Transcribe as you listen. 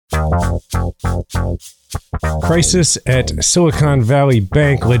Crisis at Silicon Valley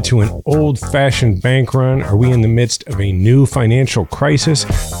Bank led to an old-fashioned bank run. Are we in the midst of a new financial crisis?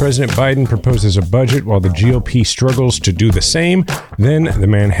 President Biden proposes a budget while the GOP struggles to do the same. Then the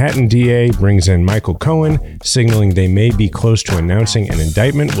Manhattan DA brings in Michael Cohen, signaling they may be close to announcing an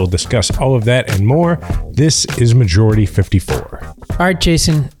indictment. We'll discuss all of that and more. This is Majority 54. All right,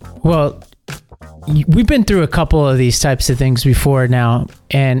 Jason. Well, we've been through a couple of these types of things before now,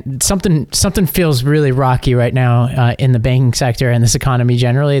 and something feels really rocky right now in the banking sector and this economy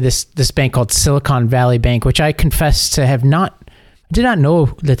generally. This bank called Silicon Valley Bank, which I confess to have did not know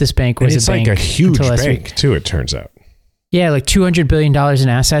that this bank was a bank. It's like a huge bank too, it turns out. Yeah, like $200 billion in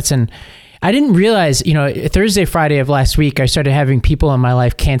assets. And I didn't realize, Thursday, Friday of last week, I started having people in my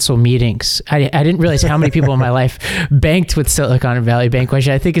life cancel meetings. I didn't realize how many people in my life banked with Silicon Valley Bank, which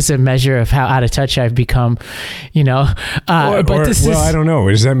I think is a measure of how out of touch I've become, I don't know.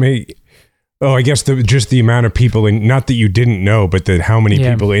 Does that make... Oh, I guess just the amount of people, not that you didn't know, but how many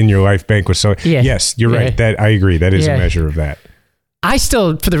people in your life bank with... So yes, you're right. That I agree. That is a measure of that. I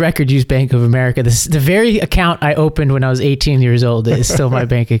still, for the record, use Bank of America. The very account I opened when I was 18 years old is still my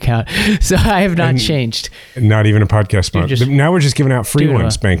bank account. So I have not changed. Not even a podcast sponsor. Now we're just giving out free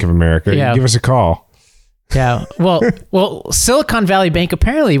ones, Bank of America. Yeah. Give us a call. Yeah. Well, Silicon Valley Bank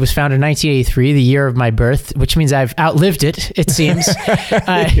apparently was founded in 1983, the year of my birth, which means I've outlived it seems.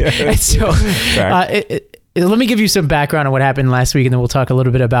 Let me give you some background on what happened last week, and then we'll talk a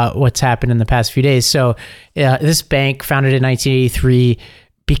little bit about what's happened in the past few days. So this bank, founded in 1983,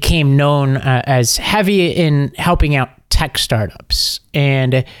 became known as heavy in helping out tech startups.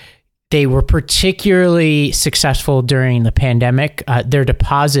 And they were particularly successful during the pandemic. Their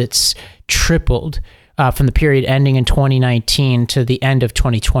deposits tripled from the period ending in 2019 to the end of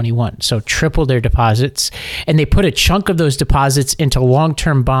 2021. So tripled their deposits. And they put a chunk of those deposits into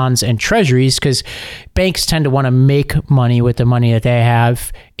long-term bonds and treasuries because banks tend to want to make money with the money that they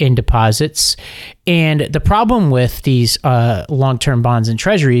have in deposits. And the problem with these long-term bonds and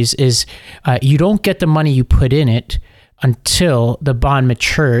treasuries is you don't get the money you put in it until the bond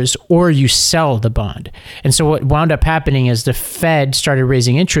matures or you sell the bond. And so what wound up happening is the Fed started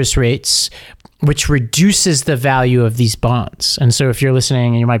raising interest rates, which reduces the value of these bonds. And so if you're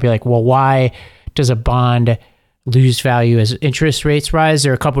listening and you might be like, well, why does a bond lose value as interest rates rise?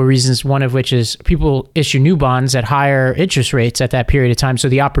 There are a couple of reasons, one of which is people issue new bonds at higher interest rates at that period of time. So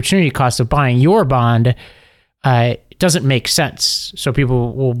the opportunity cost of buying your bond doesn't make sense. So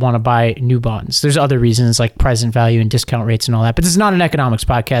people will want to buy new bonds. There's other reasons like present value and discount rates and all that, but this is not an economics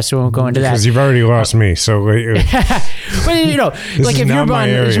podcast, so we won't go into that. Because you've already lost me. So, but like if your bond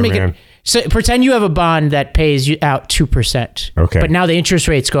is making... So pretend you have a bond that pays you out 2%. Okay. But now the interest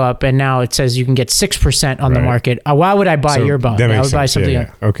rates go up and now it says you can get 6% on the market. Why would I buy your bond? I would buy something else.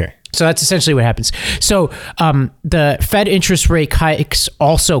 Okay. So that's essentially what happens. So the Fed interest rate hikes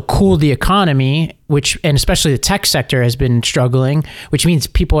also cool the economy, and especially the tech sector has been struggling, which means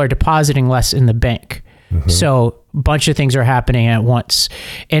people are depositing less in the bank. Mm-hmm. So a bunch of things are happening at once.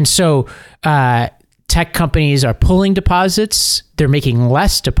 And so tech companies are pulling deposits. They're making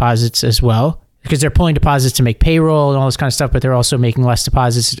less deposits as well because they're pulling deposits to make payroll and all this kind of stuff, but they're also making less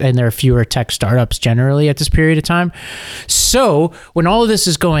deposits, and there are fewer tech startups generally at this period of time. So when all of this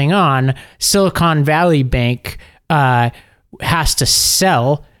is going on, Silicon Valley Bank has to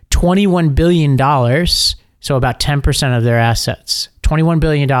sell $21 billion, so about 10% of their assets, $21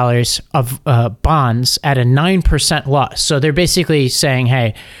 billion of bonds at a 9% loss. So they're basically saying,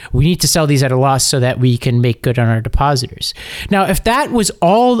 hey, we need to sell these at a loss so that we can make good on our depositors. Now, if that was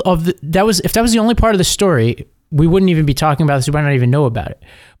if that was the only part of the story, we wouldn't even be talking about this. We might not even know about it.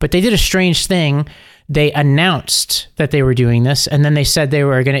 But they did a strange thing. They announced that they were doing this, and then they said they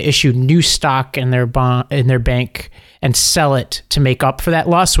were going to issue new stock in their bank and sell it to make up for that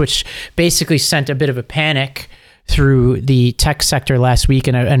loss, which basically sent a bit of a panic through the tech sector last week,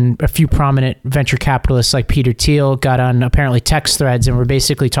 and a few prominent venture capitalists like Peter Thiel got on apparently text threads and were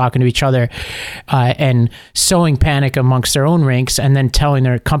basically talking to each other and sowing panic amongst their own ranks, and then telling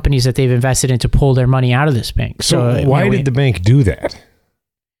their companies that they've invested in to pull their money out of this bank. So why did the bank do that?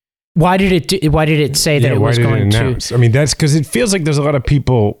 Why did it say that it was going to? I mean, that's because it feels like there's a lot of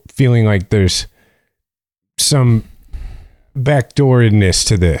people feeling like there's some backdooredness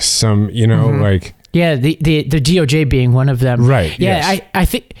to this. Some, like. Yeah, the DOJ being one of them. Right. Yeah, yes. I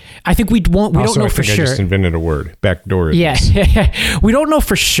think we don't know for sure. I just invented a word, backdoor. Yeah, we don't know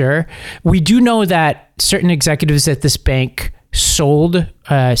for sure. We do know that certain executives at this bank sold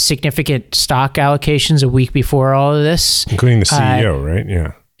significant stock allocations a week before all of this, including the CEO, right?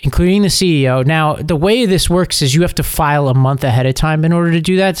 Yeah. including the CEO. Now, the way this works is you have to file a month ahead of time in order to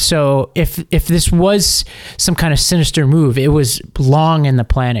do that. So if this was some kind of sinister move, it was long in the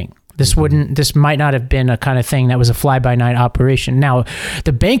planning. This might not have been a kind of thing that was a fly-by-night operation. Now,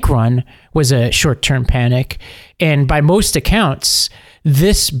 the bank run was a short-term panic, and by most accounts,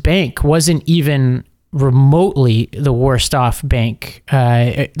 this bank wasn't even remotely the worst off bank,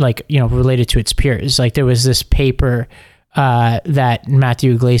 related to its peers. Like, there was this paper that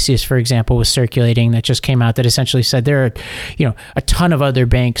Matthew Iglesias, for example, was circulating that just came out that essentially said there are, a ton of other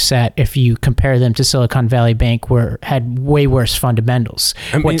banks that, if you compare them to Silicon Valley Bank, had way worse fundamentals.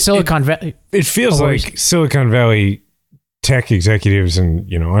 It feels like Silicon Valley tech executives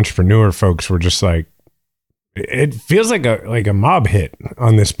and entrepreneur folks were just like, it feels like a mob hit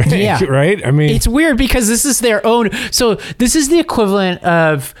on this bank, right? I mean, it's weird because this is their own. So this is the equivalent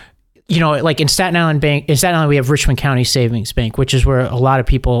of, like in Staten Island, we have Richmond County Savings Bank, which is where a lot of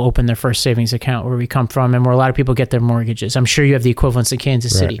people open their first savings account, where we come from, and where a lot of people get their mortgages. I'm sure you have the equivalents in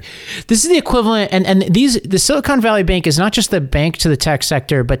Kansas City. This is the equivalent, and the Silicon Valley Bank is not just the bank to the tech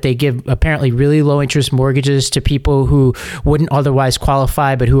sector, but they give apparently really low interest mortgages to people who wouldn't otherwise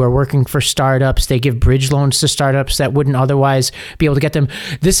qualify, but who are working for startups. They give bridge loans to startups that wouldn't otherwise be able to get them.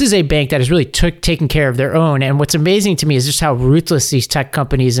 This is a bank that is really taking care of their own. And what's amazing to me is just how ruthless these tech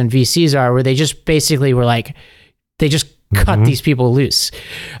companies and VCs are, where they just basically were like, they just cut these people loose.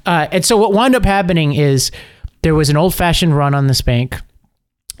 And so what wound up happening is there was an old-fashioned run on this bank,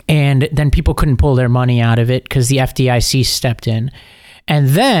 and then people couldn't pull their money out of it because the FDIC stepped in. And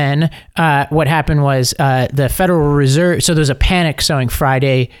then what happened was the Federal Reserve, so there was a panic sowing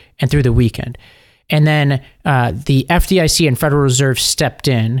Friday and through the weekend. And then the FDIC and Federal Reserve stepped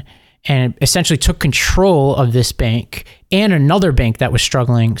in and essentially took control of this bank and another bank that was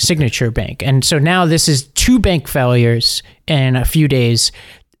struggling, Signature Bank. And so now this is two bank failures in a few days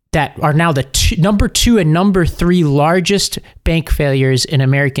that are now the number 2 and number 3 largest bank failures in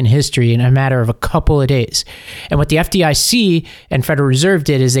American history in a matter of a couple of days. And what the FDIC and Federal Reserve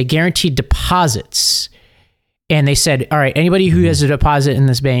did is they guaranteed deposits. And they said, all right, anybody who has a deposit in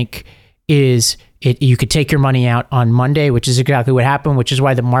this bank you could take your money out on Monday, which is exactly what happened, which is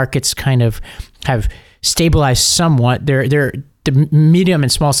why the markets kind of have stabilized somewhat. The medium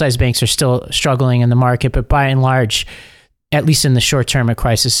and small size banks are still struggling in the market, but by and large, at least in the short term, a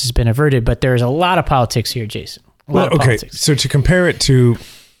crisis has been averted. But there's a lot of politics here, Jason. Politics. So to compare it to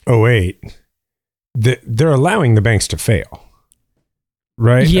 2008, they're allowing the banks to fail,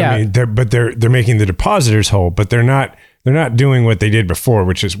 right? Yeah. I mean, they're making the depositors whole, but they're not doing what they did before,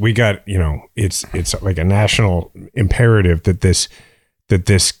 which is it's like a national imperative that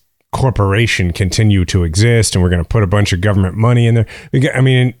this corporation continue to exist, and we're going to put a bunch of government money in there. I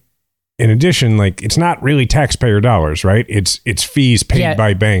mean, in addition, like, it's not really taxpayer dollars, right? It's fees paid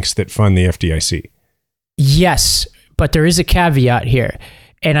by banks that fund the FDIC. Yes, but there is a caveat here.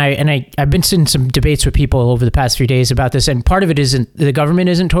 And I've been in some debates with people over the past few days about this, and part of it isn't, the government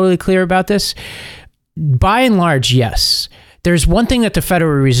isn't totally clear about this. By and large, yes. There's one thing that the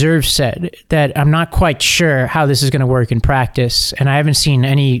Federal Reserve said that I'm not quite sure how this is going to work in practice, and I haven't seen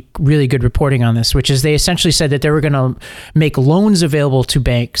any really good reporting on this, which is they essentially said that they were going to make loans available to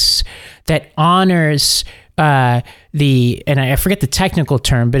banks that honors and I forget the technical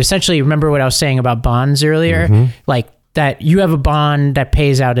term, but essentially, remember what I was saying about bonds earlier? Like, that you have a bond that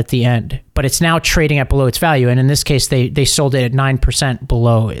pays out at the end, but it's now trading at below its value. And in this case, they sold it at 9%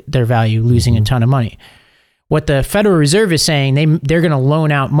 below their value, losing a ton of money. What the Federal Reserve is saying, they're going to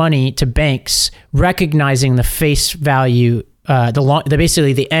loan out money to banks, recognizing the face value,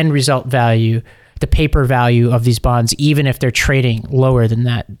 basically the end result value, the paper value of these bonds, even if they're trading lower than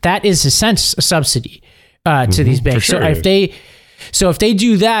that. That is, in a sense, a subsidy to these banks. So if they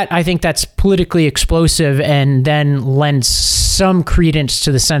do that, I think that's politically explosive and then lends some credence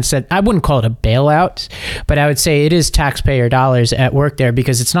to the sense that I wouldn't call it a bailout, but I would say it is taxpayer dollars at work there,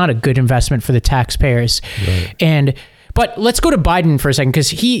 because it's not a good investment for the taxpayers. Right. But let's go to Biden for a second, because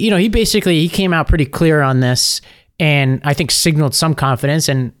he came out pretty clear on this, and I think signaled some confidence.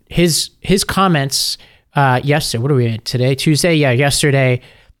 And his comments yesterday, what are we at today? Tuesday? Yeah, yesterday,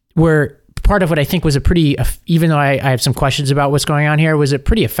 were part of what I think was a pretty, even though I have some questions about what's going on here, was a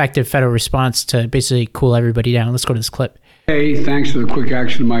pretty effective federal response to basically cool everybody down. Let's go to this clip. Hey, thanks to the quick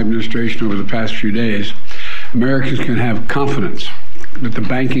action of my administration over the past few days, Americans can have confidence that the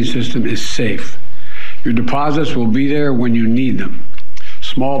banking system is safe. Your deposits will be there when you need them.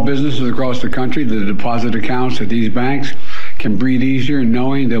 Small businesses across the country, the deposit accounts at these banks can breathe easier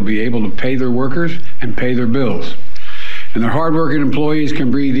knowing they'll be able to pay their workers and pay their bills. And their hardworking employees can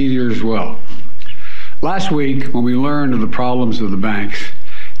breathe easier as well. Last week, when we learned of the problems of the banks,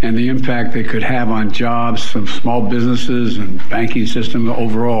 and the impact they could have on jobs of small businesses and banking system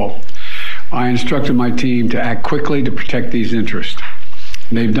overall, I instructed my team to act quickly to protect these interests.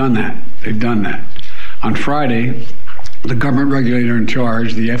 They've done that. On Friday, the government regulator in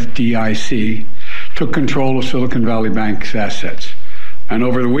charge, the FDIC, took control of Silicon Valley Bank's assets. And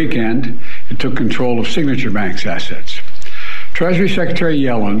over the weekend, it took control of Signature Bank's assets. Treasury Secretary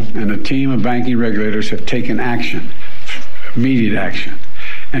Yellen and a team of banking regulators have taken action, immediate action.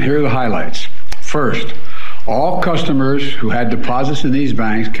 And here are the highlights. First, all customers who had deposits in these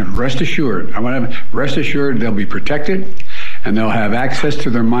banks can rest assured they'll be protected and they'll have access to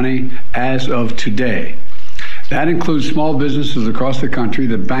their money as of today. That includes small businesses across the country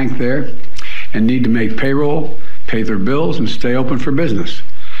that bank there and need to make payroll, pay their bills, and stay open for business.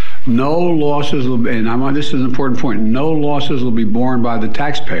 No losses will be, and this is an important point, no losses will be borne by the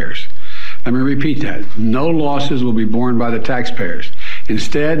taxpayers. Let me repeat that. No losses will be borne by the taxpayers.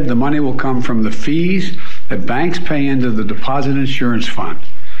 Instead, the money will come from the fees that banks pay into the Deposit Insurance Fund.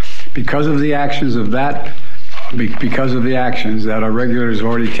 Because of the actions that our regulators have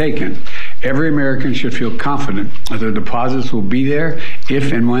already taken, every American should feel confident that their deposits will be there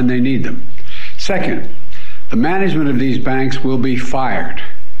if and when they need them. Second, the management of these banks will be fired.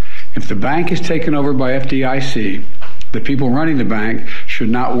 If the bank is taken over by FDIC, the people running the bank should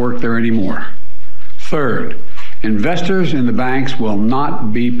not work there anymore. Third, investors in the banks will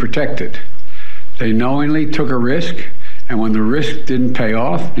not be protected. They knowingly took a risk, and when the risk didn't pay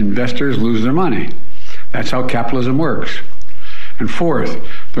off, investors lose their money. That's how capitalism works. And fourth,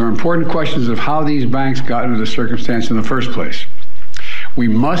 there are important questions of how these banks got into the circumstance in the first place. We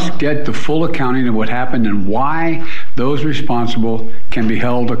must get the full accounting of what happened and why those responsible can be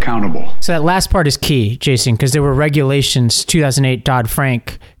held accountable. So that last part is key, Jason, because there were regulations, 2008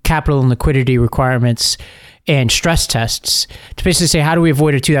 Dodd-Frank, capital and liquidity requirements, and stress tests to basically say, how do we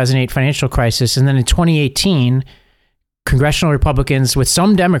avoid a 2008 financial crisis? And then in 2018, congressional Republicans with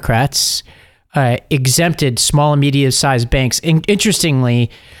some Democrats exempted small and medium-sized banks.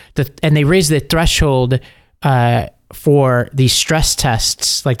 Interestingly, and they raised the threshold for the stress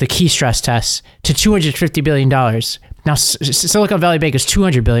tests, like the key stress tests, to $250 billion. Now, Silicon Valley Bank is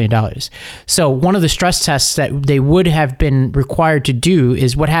 $200 billion. So one of the stress tests that they would have been required to do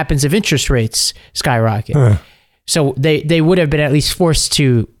is what happens if interest rates skyrocket. So they would have been at least forced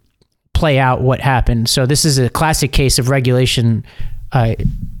to play out what happened. So this is a classic case of regulation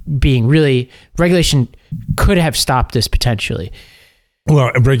regulation could have stopped this potentially.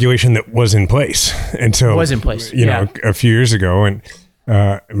 Well, a regulation that was in place until a few years ago, and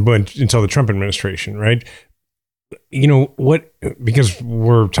but until the Trump administration, right? You know what? Because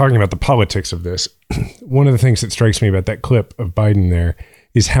we're talking about the politics of this. One of the things that strikes me about that clip of Biden there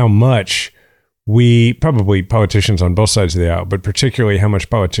is how much probably politicians on both sides of the aisle, but particularly how much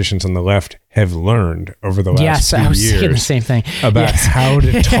politicians on the left have learned over the last few years. Thinking the same thing about how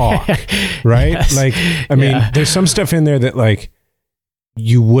to talk, right? Yes. Like, I mean, there's some stuff in there that like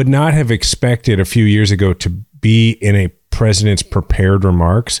you would not have expected a few years ago to be in a president's prepared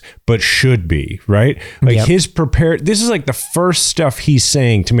remarks, but should be, right? Like his prepared, this is like the first stuff he's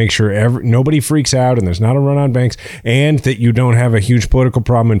saying to make sure nobody freaks out and there's not a run on banks and that you don't have a huge political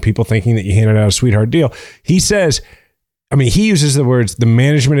problem and people thinking that you handed out a sweetheart deal. He says, I mean, he uses the words, the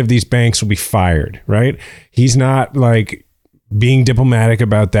management of these banks will be fired, right? He's not like being diplomatic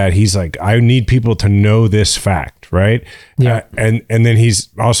about that. He's like, I need people to know this fact, right? Yeah. And then he's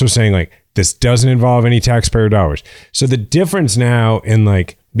also saying like, this doesn't involve any taxpayer dollars. So the difference now in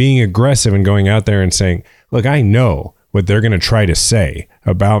like being aggressive and going out there and saying, look, I know what they're going to try to say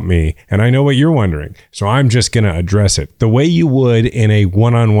about me, and I know what you're wondering, so I'm just going to address it the way you would in a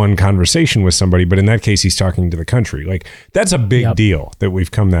one-on-one conversation with somebody. But in that case, he's talking to the country. Like, that's a big deal that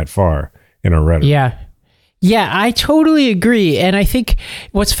we've come that far in our rhetoric. Yeah, I totally agree. And I think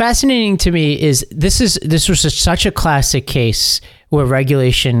what's fascinating to me is this was such a classic case where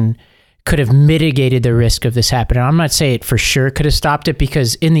regulation could have mitigated the risk of this happening. I'm not saying it for sure could have stopped it,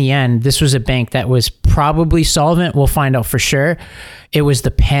 because in the end, this was a bank that was probably solvent. We'll find out for sure. It was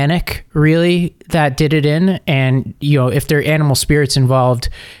the panic really that did it in. And, you know, if there are animal spirits involved,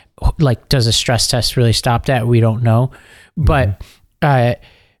 like, does a stress test really stop that? We don't know. But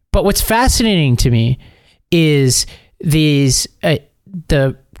what's fascinating to me is the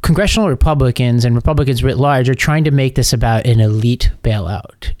congressional Republicans and Republicans writ large are trying to make this about an elite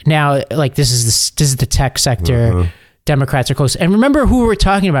bailout. Now, like, this is the tech sector. Democrats are close. And remember who we're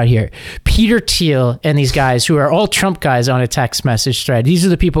talking about here. Peter Thiel and these guys who are all Trump guys on a text message thread. These are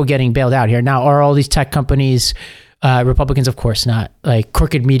the people getting bailed out here. Now, are all these tech companies Republicans? Of course not. Like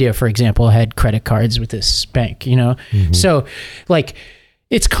Crooked Media, for example, had credit cards with this bank, you know? So like,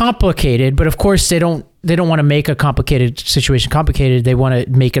 It's complicated, but of course they don't want to make a complicated situation complicated. They want to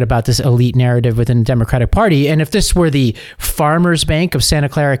make it about this elite narrative within the Democratic Party. And if this were the Farmers Bank of Santa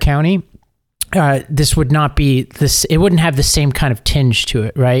Clara County, this would not be this. It wouldn't have the same kind of tinge to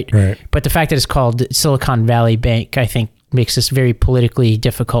it, right? But the fact that it's called Silicon Valley Bank, I think, makes this very politically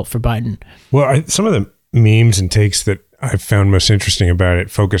difficult for Biden. Well, some of the memes and takes that I've found most interesting about it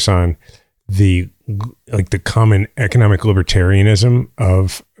focus on the common economic libertarianism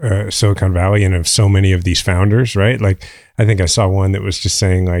of Silicon Valley and of so many of these founders, right? Like, I think I saw one that was just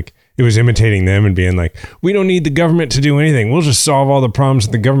saying, like, it was imitating them and being like, we don't need the government to do anything. We'll just solve all the problems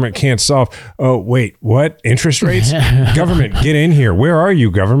that the government can't solve. Oh, wait, what? Interest rates? Government, get in here. Where are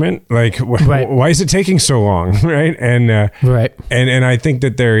you, government? Like, why is it taking so long? Right. And, and I think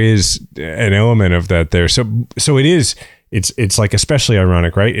that there is an element of that there. So it is, it's like especially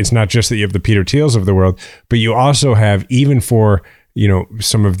ironic, right? It's not just that you have the Peter Thiels of the world, but you also have, even for,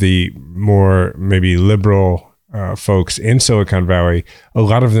 some of the more maybe liberal folks in Silicon Valley, a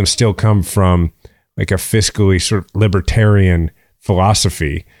lot of them still come from like a fiscally sort of libertarian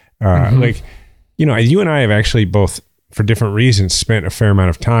philosophy. Like, you and I have actually both, for different reasons, spent a fair amount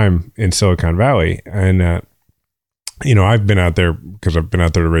of time in Silicon Valley. And, I've been out there because I've been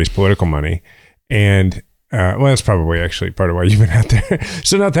out there to raise political money. And, well, that's probably actually part of why you've been out there.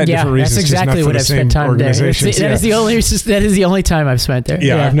 So not that different reasons. That's exactly what I've spent time there. That is the only time I've spent there.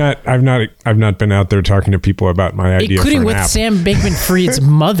 Yeah. I've not been out there talking to people about my idea, including for an with app. Sam Bankman-Fried's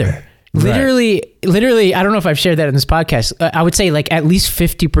mother. Literally, I don't know if I've shared that in this podcast. I would say like at least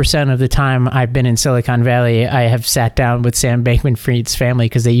 50% of the time I've been in Silicon Valley, I have sat down with Sam Bankman-Fried's family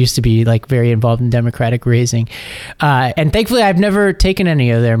because they used to be like very involved in Democratic raising. And thankfully, I've never taken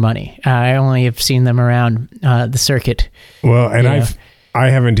any of their money. I only have seen them around the circuit. Well, and I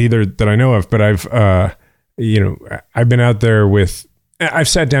haven't either that I know of, but I've been out there I've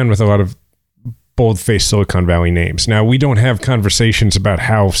sat down with a lot of bold-faced Silicon Valley names. Now, we don't have conversations about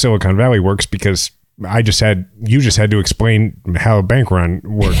how Silicon Valley works because you just had to explain how a bank run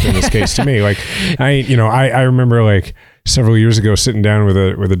worked in this case to me. Like, I remember like several years ago sitting down with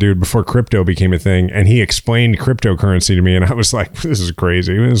a dude before crypto became a thing, and he explained cryptocurrency to me, and I was like, this is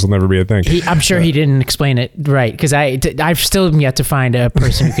crazy. This will never be a thing. I'm sure he didn't explain it right, because I've still yet to find a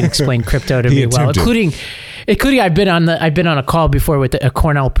person who can explain crypto to me well, including I've been on a call before with a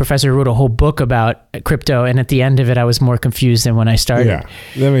Cornell professor who wrote a whole book about crypto, and at the end of it, I was more confused than when I started.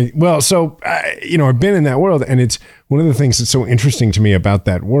 Yeah. So I've been in that world, and it's one of the things that's so interesting to me about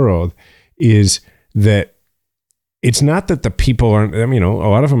that world is that it's not that the people aren't, a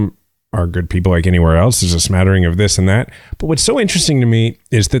lot of them are good people like anywhere else. There's a smattering of this and that. But what's so interesting to me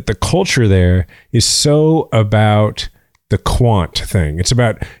is that the culture there is so about the quant thing. It's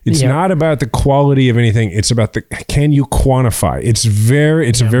not about the quality of anything. It's about can you quantify? It's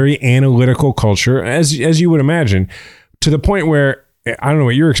a very analytical culture, as you would imagine, to the point where, I don't know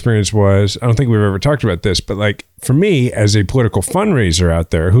what your experience was. I don't think we've ever talked about this, but like for me as a political fundraiser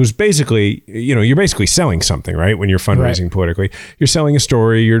out there, who's basically, you're basically selling something, right? When you're fundraising politically, you're selling a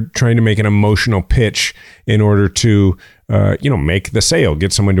story, you're trying to make an emotional pitch in order to, make the sale,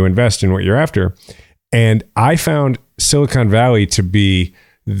 get someone to invest in what you're after. And I found Silicon Valley to be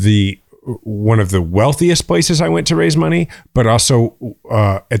one of the wealthiest places I went to raise money, but also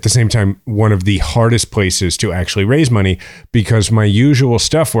at the same time, one of the hardest places to actually raise money, because my usual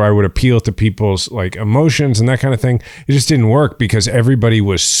stuff where I would appeal to people's like emotions and that kind of thing, it just didn't work because everybody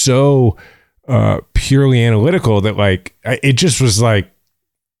was so purely analytical that like, it just was like,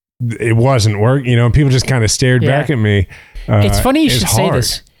 it wasn't working, people just kind of stared back at me. It's funny you should say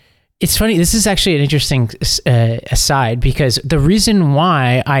this. It's funny. This is actually an interesting aside, because the reason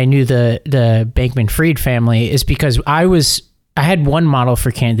why I knew the Bankman-Fried family is because I had one model for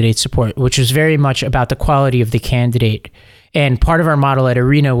candidate support, which was very much about the quality of the candidate. And part of our model at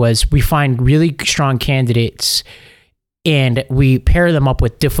Arena was we find really strong candidates and we pair them up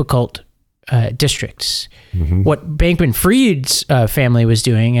with difficult districts. Mm-hmm. What Bankman-Fried's family was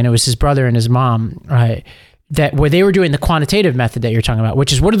doing, and it was his brother and his mom, where they were doing the quantitative method that you're talking about,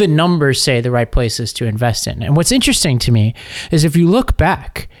 which is what do the numbers say the right places to invest in? And what's interesting to me is if you look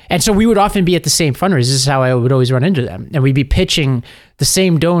back, and so we would often be at the same fundraisers, this is how I would always run into them, and we'd be pitching the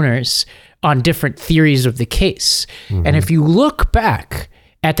same donors on different theories of the case. Mm-hmm. And if you look back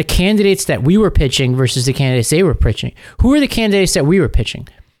at the candidates that we were pitching versus the candidates they were pitching, who are the candidates that we were pitching?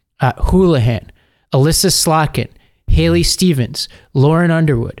 Houlihan, Alyssa Slotkin, Haley Stevens, Lauren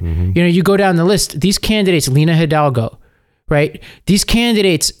Underwood. Mm-hmm. You go down the list, these candidates, Lena Hidalgo, right? These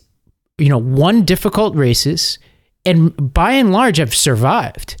candidates, won difficult races and by and large have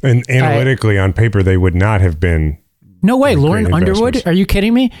survived. And analytically on paper, they would not have been No way. Lauren great Underwood? investments. Are you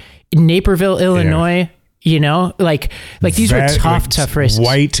kidding me? In Naperville, Illinois, you know, like these were tough races.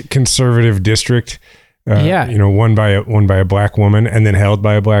 White conservative district. Yeah. You know, won by a black woman and then held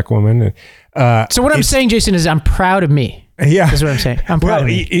by a black woman. So what I'm saying, Jason, is I'm proud of me. Yeah. That's what I'm saying. I'm proud of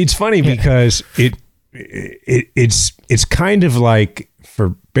me. It's funny because it's kind of like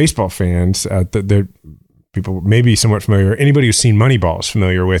for baseball fans, the people maybe somewhat familiar, anybody who's seen Moneyball is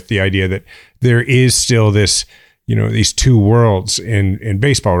familiar with the idea that there is still this, you know, these two worlds in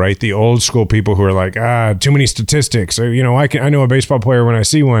baseball, right? The old school people who are like, too many statistics. You know, I know a baseball player when I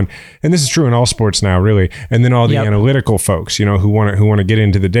see one, and this is true in all sports now, really. And then all the analytical folks, you know, who want to get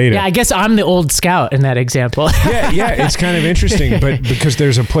into the data. Yeah, I guess I'm the old scout in that example. yeah, it's kind of interesting, but because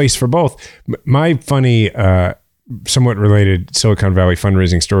there's a place for both. My funny, somewhat related Silicon Valley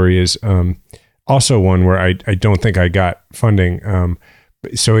fundraising story is also one where I don't think I got funding.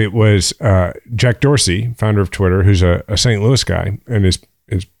 So it was Jack Dorsey, founder of Twitter, who's a St. Louis guy, and his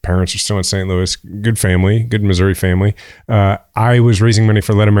parents are still in St. Louis. Good family, good Missouri family. I was raising money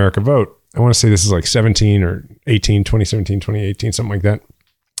for Let America Vote. I want to say this is like 17 or 18, 2017, 2018, something like that.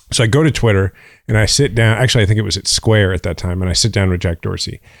 So I go to Twitter and I sit down. Actually, I think it was at Square at that time, and I sit down with Jack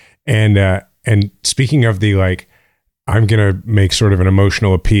Dorsey. And speaking of the like, I'm gonna make sort of an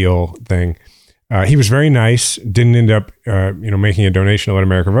emotional appeal thing. He was very nice, didn't end up, making a donation to Let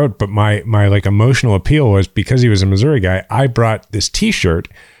America Vote. But my like emotional appeal was because he was a Missouri guy, I brought this T-shirt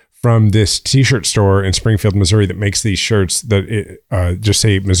from this T-shirt store in Springfield, Missouri that makes these shirts that just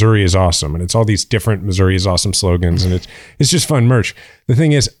say Missouri is awesome. And it's all these different Missouri is awesome slogans. And it's just fun merch. The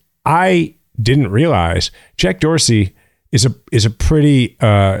thing is, I didn't realize Jack Dorsey is a pretty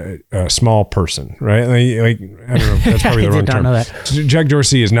small person, right? Like I don't know, that's probably the wrong term. Know that. Jack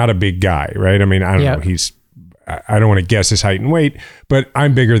Dorsey is not a big guy, right? I mean, I don't know. I don't want to guess his height and weight, but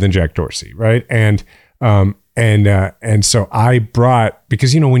I'm bigger than Jack Dorsey, right? And so I brought,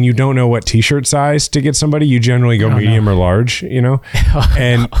 because, you know, when you don't know what T-shirt size to get somebody, you generally go medium or large, you know?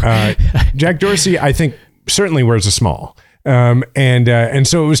 And Jack Dorsey, I think, certainly wears a small. And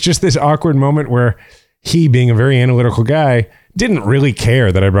so it was just this awkward moment where he, being a very analytical guy, didn't really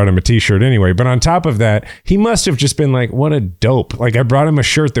care that I brought him a T-shirt anyway. But on top of that, he must have just been like, what a dope. Like, I brought him a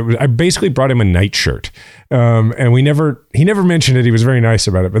shirt I basically brought him a nightshirt. And he never mentioned it. He was very nice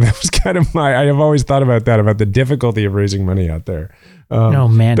about it. But that was kind of I have always thought about that, about the difficulty of raising money out there. No,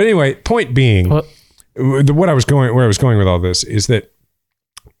 man. But anyway, point being, where I was going with all this is that,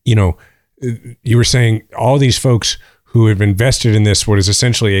 you know, you were saying all these folks who have invested in this, what is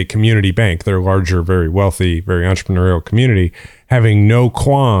essentially a community bank, their larger, very wealthy, very entrepreneurial community, having no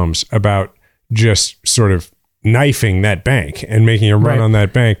qualms about just sort of knifing that bank and making a run on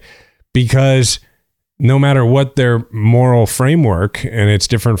that bank, because no matter what their moral framework, and it's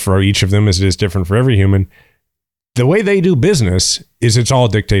different for each of them as it is different for every human, the way they do business is it's all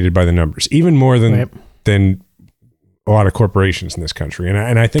dictated by the numbers, even more than a lot of corporations in this country.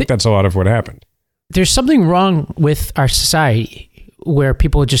 And I think that's a lot of what happened. There's something wrong with our society where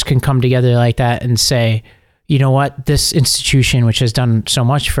people just can come together like that and say, you know what, this institution, which has done so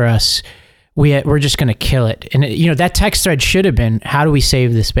much for us, we're just going to kill it. And you know, that text thread should have been, how do we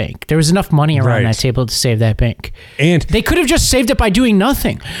save this bank? There was enough money around that table to save that bank. And they could have just saved it by doing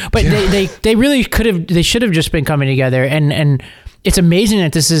nothing, but they really could have, they should have just been coming together. And it's amazing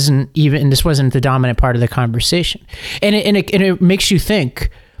that this wasn't the dominant part of the conversation. And it makes you think.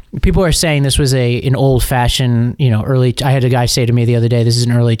 People are saying this was an old-fashioned, you know, I had a guy say to me the other day, this is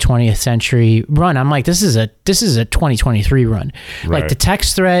an early 20th century run. I'm like, this is a 2023 run. Right. Like the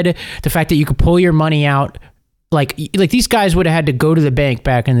text thread, the fact that you could pull your money out, like these guys would have had to go to the bank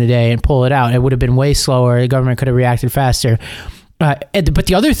back in the day and pull it out. It would have been way slower. The government could have reacted faster. But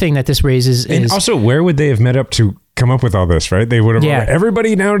the other thing that this raises is... And also, where would they have met up to come up with all this, right? They would have...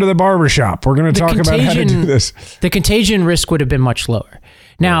 Everybody now to the barbershop. We're going to talk about how to do this. The contagion risk would have been much lower.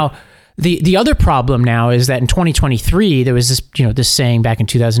 Now, the other problem now is that in 2023, there was this saying back in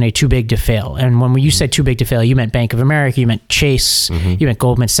 2008, too big to fail. And when you said too big to fail, you meant Bank of America, you meant Chase, you meant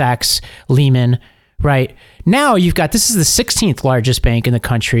Goldman Sachs, Lehman, right? Now this is the 16th largest bank in the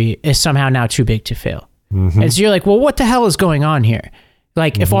country, is somehow now too big to fail. And so you're like, well, what the hell is going on here?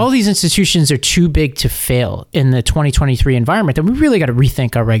 Like, if all these institutions are too big to fail in the 2023 environment, then we really got to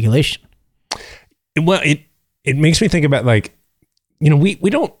rethink our regulation. Well, it makes me think about, like, you know, we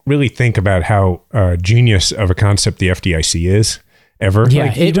don't really think about how genius of a concept the FDIC is ever. Yeah,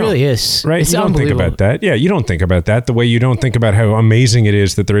 like, it really is. Right? It's you don't think about that. Yeah, you don't think about that the way you don't think about how amazing it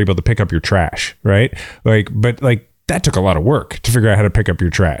is that they're able to pick up your trash, right? But that took a lot of work to figure out how to pick up your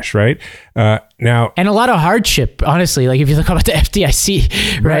trash, right? Now, and a lot of hardship, honestly. Like if you look about the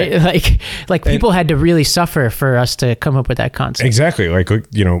FDIC, right? Like people had to really suffer for us to come up with that concept. Exactly. Like,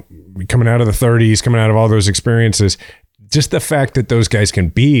 you know, coming out of the 30s, coming out of all those experiences, just the fact that those guys can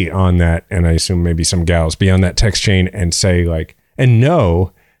be on that, and I assume maybe some gals be on that text chain and say like, and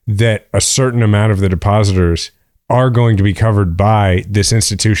know that a certain amount of the depositors are going to be covered by this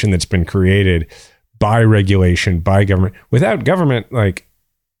institution that's been created by regulation, by government. Without government, like,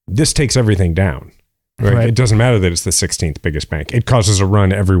 this takes everything down, right? It doesn't matter that it's the 16th biggest bank. It causes a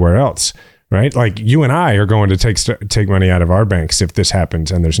run everywhere else, right? Like you and I are going to take money out of our banks if this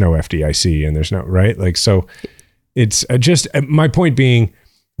happens and there's no FDIC and there's no, right? Like, so it's just, my point being,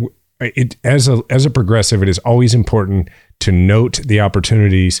 as a progressive, it is always important to note the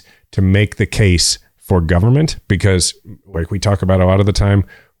opportunities to make the case for government, because like we talk about a lot of the time,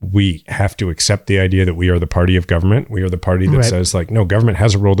 we have to accept the idea that we are the party of government. We are the party that says like, no, government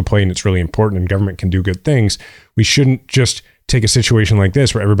has a role to play and it's really important and government can do good things. We shouldn't just take a situation like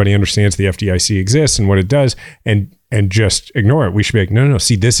this where everybody understands the FDIC exists and what it does and just ignore it. We should be like, no,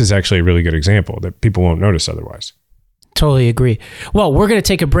 see, this is actually a really good example that people won't notice otherwise. Totally agree. Well, we're going to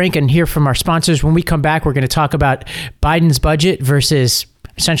take a break and hear from our sponsors. When we come back, we're going to talk about Biden's budget versus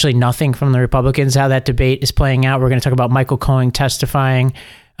essentially nothing from the Republicans, how that debate is playing out. We're going to talk about Michael Cohen testifying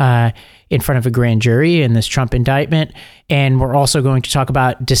in front of a grand jury in this Trump indictment. And we're also going to talk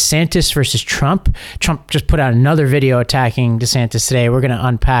about DeSantis versus Trump. Trump just put out another video attacking DeSantis today. We're going to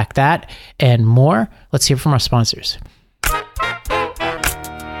unpack that and more. Let's hear from our sponsors.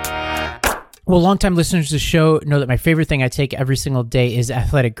 Well, longtime listeners to the show know that my favorite thing I take every single day is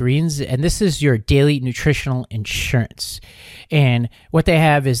Athletic Greens, and this is your daily nutritional insurance. And what they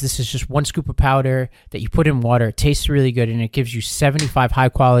have is this is just 1 scoop of powder that you put in water. It tastes really good, and it gives you 75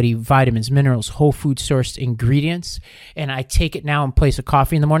 high-quality vitamins, minerals, whole food sourced ingredients. And I take it now in place of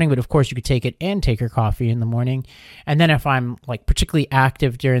coffee in the morning, but of course you could take it and take your coffee in the morning. And then if I'm like particularly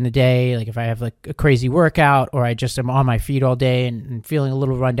active during the day, like if I have like a crazy workout or I just am on my feet all day and feeling a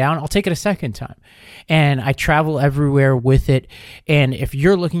little run down, I'll take it a second time. And I travel everywhere with it. And if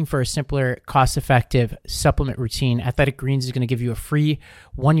you're looking for a simpler, cost-effective supplement routine, Athletic Greens is going to give you a free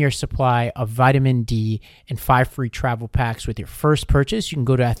 1-year supply of vitamin D and 5 free travel packs with your first purchase. You can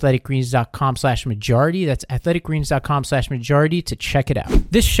go to athleticgreens.com/majority. That's athleticgreens.com/majority to check it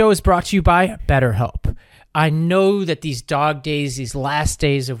out. This show is brought to you by BetterHelp. I know that these dog days, these last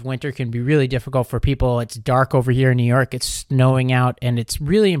days of winter can be really difficult for people. It's dark over here in New York. It's snowing out, and it's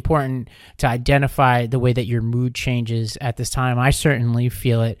really important to identify the way that your mood changes at this time. I certainly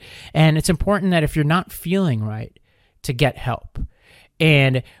feel it. And it's important that if you're not feeling right, to get help.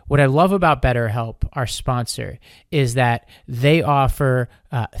 And what I love about BetterHelp, our sponsor, is that they offer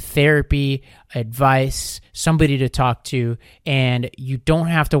therapy, advice, somebody to talk to, and you don't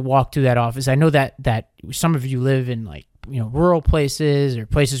have to walk through that office. I know that some of you live in like, rural places or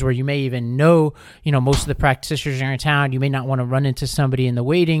places where you may even know, most of the practitioners in your town. You may not want to run into somebody in the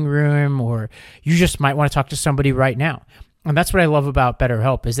waiting room, or you just might want to talk to somebody right now. And that's what I love about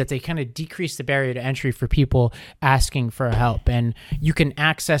BetterHelp, is that they kind of decrease the barrier to entry for people asking for help. And you can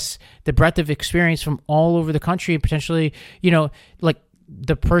access the breadth of experience from all over the country, potentially, like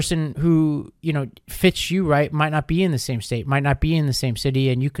the person who, fits you right might not be in the same state, might not be in the same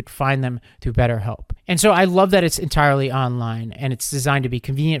city, and you could find them through BetterHelp. And so I love that it's entirely online, and it's designed to be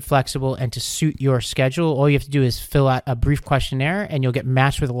convenient, flexible, and to suit your schedule. All you have to do is fill out a brief questionnaire, and you'll get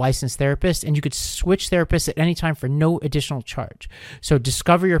matched with a licensed therapist, and you could switch therapists at any time for no additional charge. So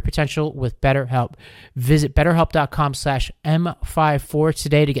discover your potential with BetterHelp. Visit BetterHelp.com/M54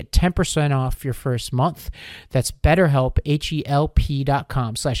 today to get 10% off your first month. That's BetterHelp,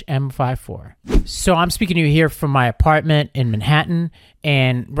 HELP.com/M54. So I'm speaking to you here from my apartment in Manhattan,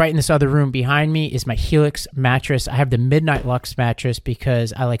 and right in this other room behind me is my Helix mattress. I have the Midnight Lux mattress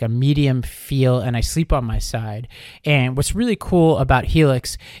because I like a medium feel and I sleep on my side. And what's really cool about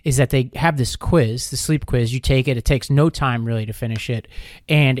Helix is that they have this quiz, the sleep quiz. You take it, it takes no time really to finish it,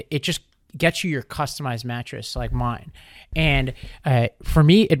 and it just gets you your customized mattress like mine. And for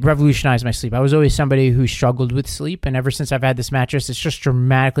me, it revolutionized my sleep. I was always somebody who struggled with sleep, and ever since I've had this mattress, it's just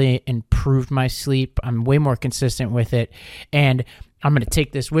dramatically improved my sleep. I'm way more consistent with it, and I'm going to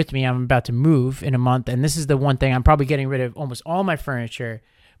take this with me. I'm about to move in a month, and this is the one thing I'm probably getting rid of almost all my furniture,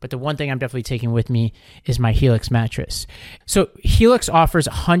 but the one thing I'm definitely taking with me is my Helix mattress. So Helix offers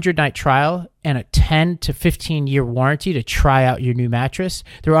a 100-night trial and a 10 to 15-year warranty to try out your new mattress.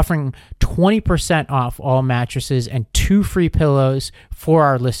 They're offering 20% off all mattresses and 2 free pillows for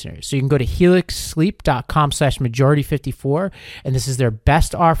our listeners. So you can go to helixsleep.com/majority54, and this is their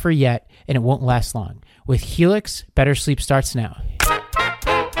best offer yet, and it won't last long. With Helix, better sleep starts now.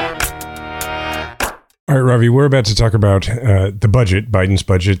 All right, Ravi, we're about to talk about the budget, Biden's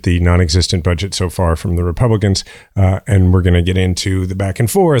budget, the non-existent budget so far from the Republicans, and we're going to get into the back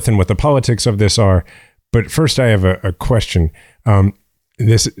and forth and what the politics of this are. But first, I have a question. I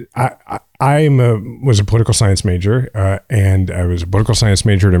was a political science major, and I was a political science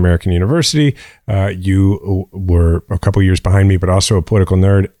major at American University. You were a couple years behind me, but also a political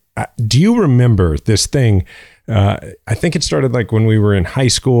nerd. Do you remember this thing? I think it started like when we were in high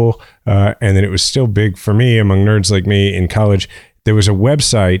school, and then it was still big for me among nerds like me in college. There was a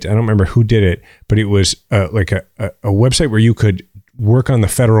website, I don't remember who did it, but it was like a website where you could work on the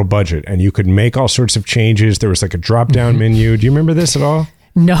federal budget and you could make all sorts of changes. There was like a drop-down menu. Do you remember this at all?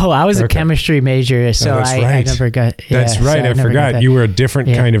 No, I was a chemistry major, so I never got... That's right, I forgot. You were a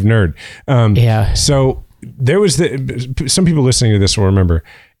different kind of nerd. So there was some people listening to this will remember,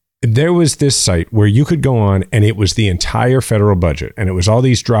 there was this site where you could go on and it was the entire federal budget and it was all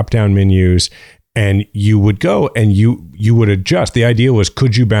these drop-down menus, and you would go and you would adjust. The idea was,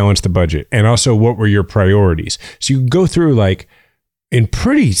 could you balance the budget? And also, what were your priorities? So you go through like in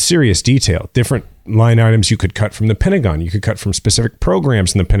pretty serious detail, different line items you could cut from the Pentagon. You could cut from specific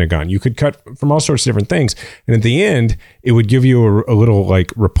programs in the Pentagon. You could cut from all sorts of different things. And at the end, it would give you a little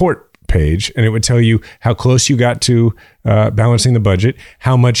like report page, and it would tell you how close you got to balancing the budget,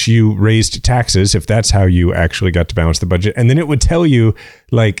 how much you raised taxes, if that's how you actually got to balance the budget. And then it would tell you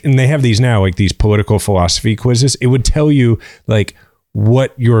like, and they have these now, like these political philosophy quizzes. It would tell you like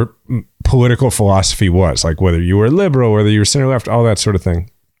what your political philosophy was, like whether you were liberal, whether you were center left, all that sort of thing.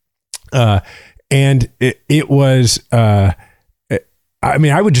 And it was, I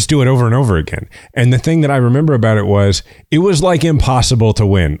mean, I would just do it over and over again. And the thing that I remember about it was like impossible to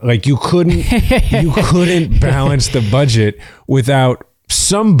win. Like you couldn't balance the budget without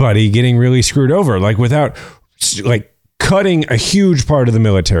somebody getting really screwed over, like without like cutting a huge part of the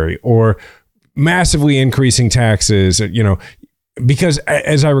military or massively increasing taxes, you know. Because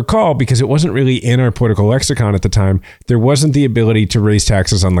as I recall, because it wasn't really in our political lexicon at the time, there wasn't the ability to raise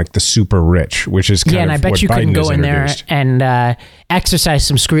taxes on like the super rich, which is kind of and I bet what you Biden couldn't go in there and exercise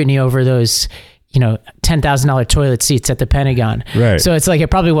some scrutiny over those, you know, $10,000 toilet seats at the Pentagon. Right. So it's like it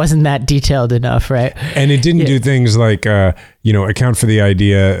probably wasn't that detailed enough, right? And it didn't do things like, you know, account for the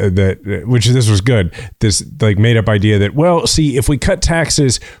idea that, which this was good, this like made up idea that, well, see, if we cut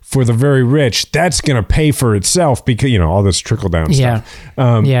taxes for the very rich, that's going to pay for itself because, you know, all this trickle down stuff.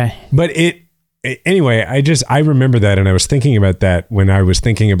 But anyway, I remember that. And I was thinking about that when I was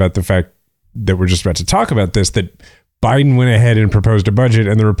thinking about the fact that we're just about to talk about this, that Biden went ahead and proposed a budget,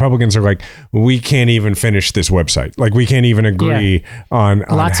 and the Republicans are like, we can't even finish this website. Like, we can't even agree on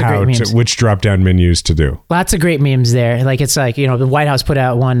which drop-down menus to do. Lots of great memes there. Like, it's like, you know, the White House put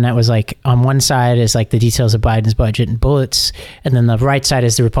out one that was like, on one side is like the details of Biden's budget and bullets, and then the right side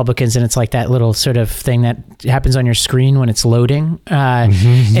is the Republicans, and it's like that little sort of thing that happens on your screen when it's loading.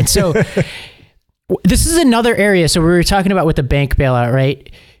 And so this is another area. So we were talking about with the bank bailout,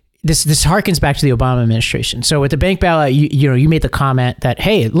 right? This harkens back to the Obama administration. So with the bank bailout, you made the comment that,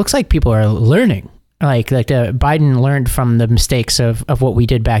 hey, it looks like people are learning. Like Biden learned from the mistakes of what we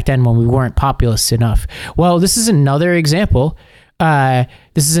did back then when we weren't populist enough. Well, this is another example. Where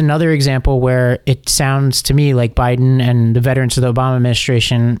it sounds to me like Biden and the veterans of the Obama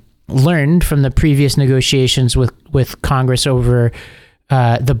administration learned from the previous negotiations with Congress over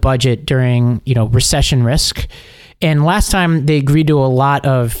the budget during, you know, recession risk. And last time they agreed to a lot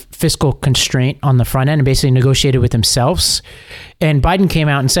of fiscal constraint on the front end and basically negotiated with themselves. And Biden came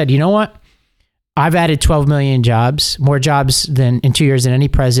out and said, you know what? I've added 12 million jobs, more jobs than in 2 years than any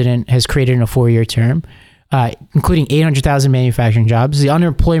president has created in a 4-year term, including 800,000 manufacturing jobs. The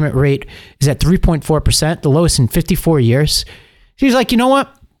unemployment rate is at 3.4%, the lowest in 54 years. He's like, you know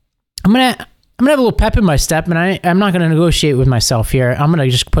what? I'm going to have a little pep in my step, and I'm not going to negotiate with myself here. I'm going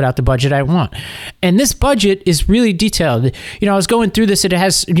to just put out the budget I want. And this budget is really detailed. You know, I was going through this. It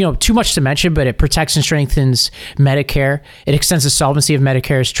has, you know, too much to mention, but it protects and strengthens Medicare. It extends the solvency of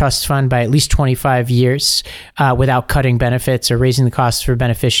Medicare's trust fund by at least 25 years without cutting benefits or raising the costs for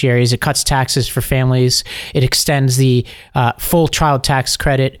beneficiaries. It cuts taxes for families. It extends the full child tax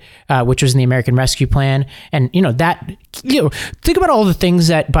credit, which was in the American Rescue Plan. And, you know, think about all the things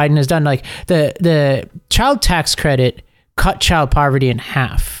that Biden has done. Like the child tax credit cut child poverty in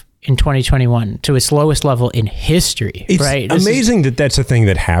half in 2021 to its lowest level in history. It's right? amazing that that's a thing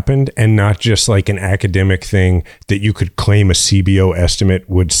that happened and not just like an academic thing that you could claim a CBO estimate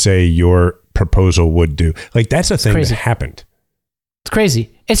would say your proposal would do. Like that's a thing that happened. It's crazy.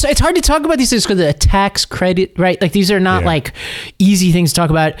 It's hard to talk about these things because of the tax credit, right? Like these are not like easy things to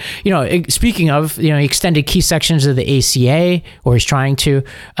talk about. Speaking of, he extended key sections of the ACA, or he's trying to.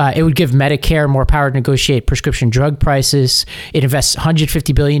 It would give Medicare more power to negotiate prescription drug prices. It invests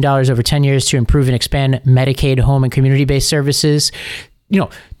 $150 billion over 10 years to improve and expand Medicaid, home and community-based services.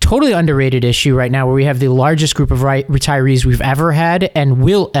 Totally underrated issue right now where we have the largest group of retirees we've ever had and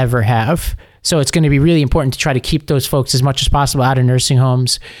will ever have. So it's going to be really important to try to keep those folks as much as possible out of nursing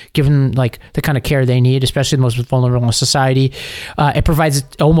homes, give them like the kind of care they need, especially the most vulnerable in society. It provides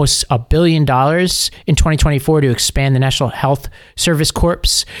almost $1 billion in 2024 to expand the National Health Service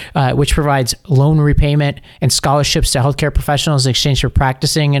Corps, which provides loan repayment and scholarships to healthcare professionals in exchange for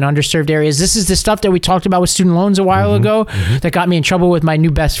practicing in underserved areas. This is the stuff that we talked about with student loans a while ago that got me in trouble with my new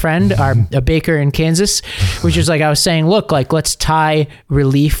best friend, a baker in Kansas, which is like I was saying, look, like let's tie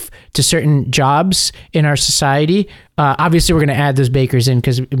relief to certain jobs in our society. Obviously, we're going to add those bakers in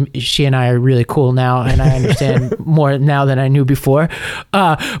because she and I are really cool now, and I understand more now than I knew before.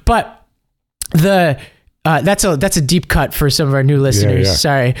 But that's a deep cut for some of our new listeners. Yeah.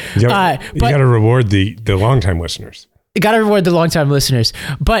 Sorry, you got to reward the longtime listeners. Got to reward the longtime listeners,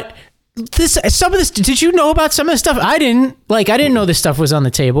 but. Some of this, did you know about some of this stuff? I didn't know this stuff was on the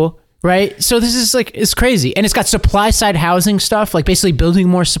table, right? So this is like, it's crazy. And it's got supply side housing stuff, like basically building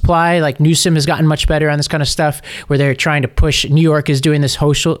more supply. Like Newsom has gotten much better on this kind of stuff where they're trying to push. New York is doing this.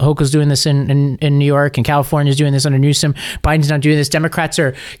 Hochul's doing this in New York, and California is doing this under Newsom. Biden's not doing this. Democrats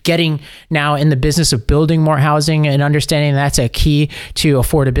are getting now in the business of building more housing and understanding that's a key to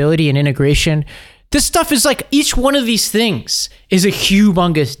affordability and integration. This stuff is like, each one of these things is a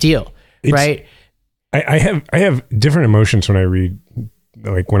humongous deal. Right. I have different emotions when I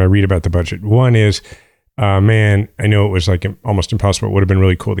read about the budget. One is, man, I know it was like almost impossible. It would have been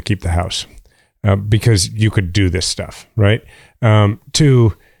really cool to keep the House because you could do this stuff. Right.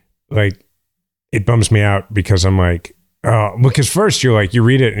 Two, like it bums me out because I'm like, oh, because first you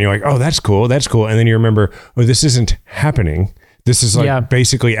read it and you're like, oh, that's cool. That's cool. And then you remember, oh, this isn't happening. This is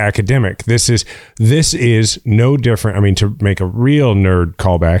basically academic. This is no different. I mean, to make a real nerd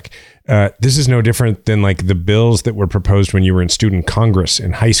callback, this is no different than like the bills that were proposed when you were in student Congress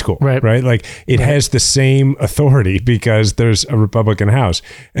in high school, right? Like it has the same authority because there's a Republican House.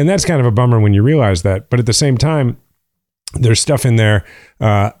 And that's kind of a bummer when you realize that. But at the same time, there's stuff in there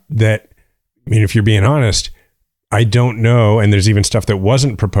that, I mean, if you're being honest, I don't know. And there's even stuff that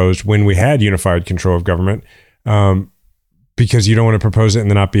wasn't proposed when we had unified control of government. Because you don't want to propose it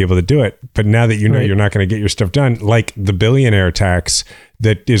and then not be able to do it. But now that you know you're not going to get your stuff done, like the billionaire tax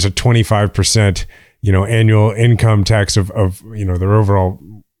that is a 25%, annual income tax of their overall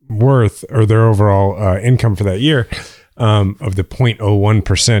worth or their overall income for that year, of the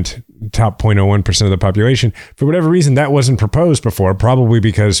 0.01%, top 0.01% of the population. For whatever reason, that wasn't proposed before, probably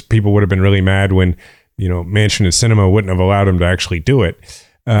because people would have been really mad when, Manchin and Sinema wouldn't have allowed them to actually do it.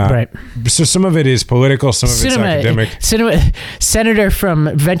 Right. So some of it is political, some of it's academic. Senator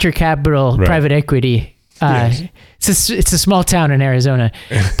from venture capital, private equity. Yes. It's a small town in Arizona,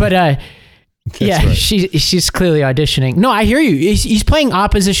 but she's clearly auditioning. No, I hear you. He's playing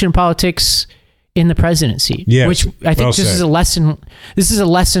opposition politics in the presidency, which I think this is a lesson. This is a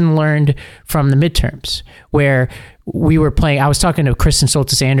lesson learned from the midterms where we were playing. I was talking to Kristen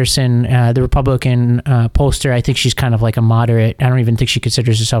Soltis Anderson, the Republican pollster. I think she's kind of like a moderate. I don't even think she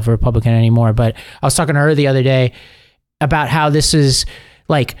considers herself a Republican anymore. But I was talking to her the other day about how this is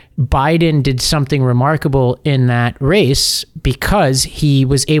like Biden did something remarkable in that race because he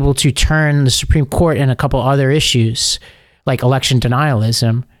was able to turn the Supreme Court and a couple other issues like election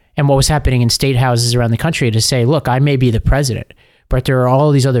denialism and what was happening in state houses around the country to say, look, I may be the president, but there are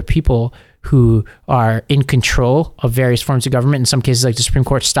all these other people who are in control of various forms of government. In some cases, like the Supreme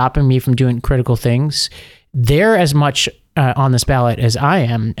Court stopping me from doing critical things. They're as much on this ballot as I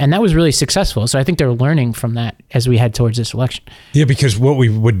am. And that was really successful. So I think they're learning from that as we head towards this election. Yeah, because what we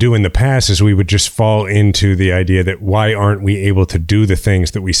would do in the past is we would just fall into the idea that why aren't we able to do the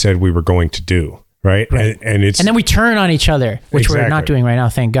things that we said we were going to do? Right. And then we turn on each other, which we're not doing right now.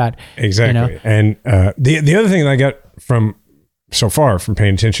 Thank God. Exactly. And the other thing that I got from so far from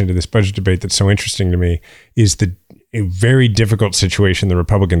paying attention to this budget debate that's so interesting to me is a very difficult situation the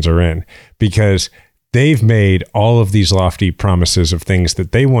Republicans are in because they've made all of these lofty promises of things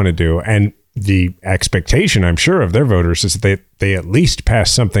that they want to do. And the expectation, I'm sure, of their voters is that they at least pass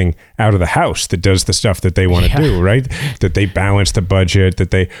something out of the House that does the stuff that they want to do, right? That they balance the budget,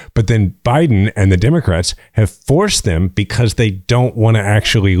 but then Biden and the Democrats have forced them, because they don't want to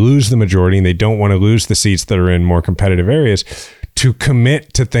actually lose the majority and they don't want to lose the seats that are in more competitive areas, to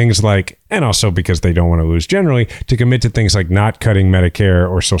commit to things like, and also because they don't want to lose generally, to commit to things like not cutting Medicare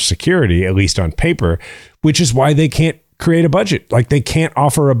or Social Security, at least on paper, which is why they can't create a budget. Like, they can't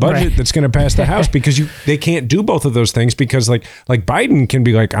offer a budget that's going to pass the House, because they can't do both of those things, because like Biden can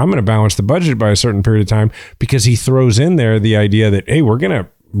be like, I'm going to balance the budget by a certain period of time, because he throws in there the idea that, hey, we're going to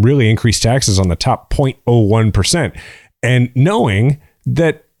really increase taxes on the top 0.01%, and knowing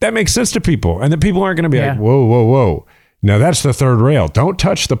that makes sense to people, and that people aren't going to be like, whoa. Now that's the third rail. Don't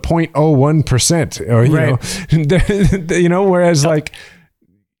touch the 0.01%. You know, whereas like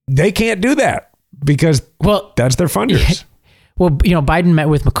they can't do that, because that's their funders. Well, you know, Biden met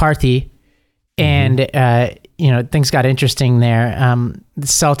with McCarthy, and you know, things got interesting there.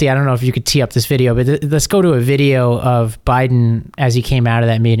 Salty, I don't know if you could tee up this video, but let's go to a video of Biden as he came out of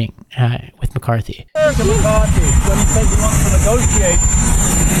that meeting with McCarthy. To McCarthy, when he says he wants to negotiate,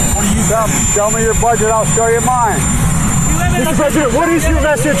 what do you tell me your budget? I'll show you mine. Mr. President, what is your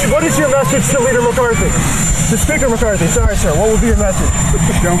message? What is your message to Leader McCarthy? To Speaker McCarthy, sorry, sir. What will be your message?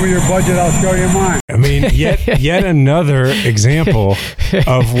 Show me your budget, I'll show you mine. I mean, yet another example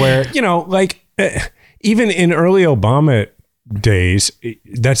of where, you know, like even in early Obama days,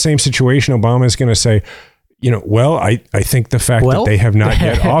 that same situation, Obama is going to say, you know, well, I think the fact that they have not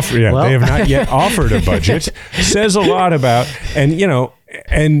yet offered, they have not yet offered a budget says a lot about, and you know,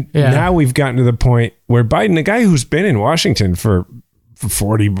 and now we've gotten to the point where Biden, the guy who's been in Washington for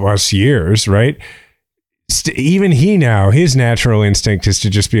 40 plus years, right? Even he now, his natural instinct is to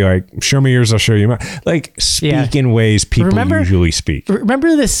just be like, show me yours, I'll show you mine. Like, speak in ways people usually speak.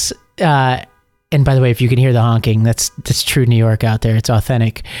 Remember this, and by the way, if you can hear the honking, that's true New York out there. It's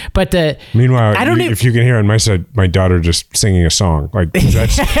authentic. But meanwhile, if you can hear on my side, my daughter just singing a song. Like,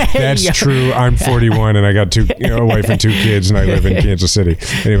 that's true. I'm 41 and I got a wife and 2 kids, and I live in Kansas City.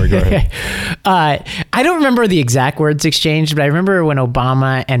 Anyway, go ahead. I don't remember the exact words exchanged, but I remember when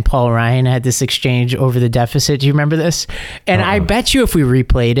Obama and Paul Ryan had this exchange over the deficit. Do you remember this? And I bet you if we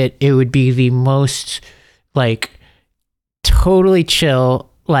replayed it, it would be the most like totally chill,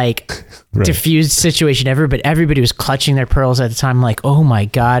 like diffused situation ever, but everybody was clutching their pearls at the time, like, oh my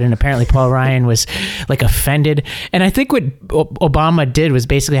God. And apparently Paul Ryan was like offended. And I think what Obama did was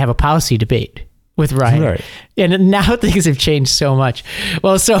basically have a policy debate with Ryan. Right. And now things have changed so much.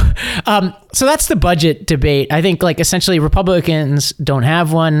 Well, so that's the budget debate. I think like essentially Republicans don't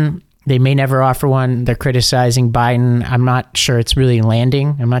have one. They may never offer one. They're criticizing Biden. I'm not sure it's really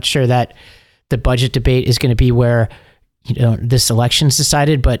landing. I'm not sure that the budget debate is going to be where, you know, this election's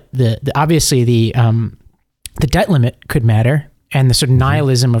decided, but obviously the debt limit could matter, and the sort of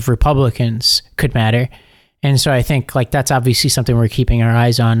nihilism of Republicans could matter. And so I think like that's obviously something we're keeping our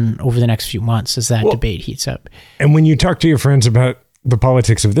eyes on over the next few months as that debate heats up. And when you talk to your friends about the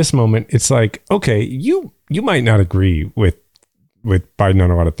politics of this moment, it's like, okay, you might not agree with Biden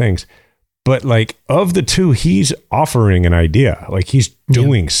on a lot of things, but like of the two, he's offering an idea, like he's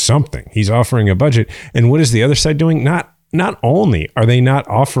doing something. He's offering a budget. And what is the other side doing? Not only are they not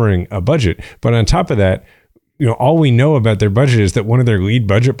offering a budget, but on top of that, you know, all we know about their budget is that one of their lead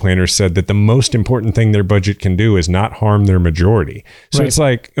budget planners said that the most important thing their budget can do is not harm their majority. So it's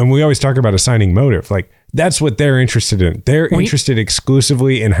like, and we always talk about assigning motive, like that's what they're interested in. They're interested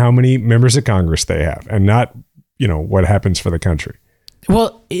exclusively in how many members of Congress they have, and not, you know, what happens for the country.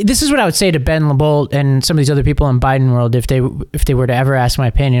 Well, this is what I would say to Ben LeBold and some of these other people in Biden world if they were to ever ask my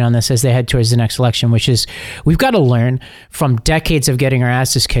opinion on this as they head towards the next election, which is we've got to learn from decades of getting our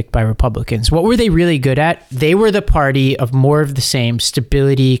asses kicked by Republicans. What were they really good at? They were the party of more of the same,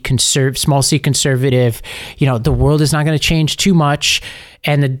 stability, small C conservative. You know, the world is not going to change too much.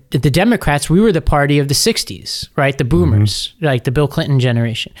 And the Democrats, we were the party of the 60s, right? The boomers, like the Bill Clinton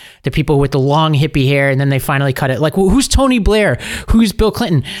generation, the people with the long hippie hair, and then they finally cut it. Like, well, who's Tony Blair? Who's Bill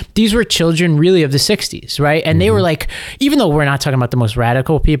Clinton? These were children really of the 60s, right? And they were like, even though we're not talking about the most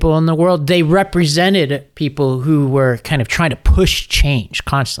radical people in the world, they represented people who were kind of trying to push change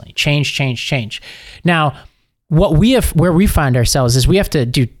constantly. Change. Now, where we find ourselves is we have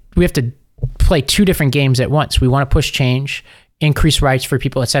to play two different games at once. We want to push change, increase rights for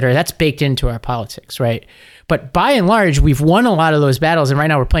people, et cetera. That's baked into our politics, right? But by and large, we've won a lot of those battles, and right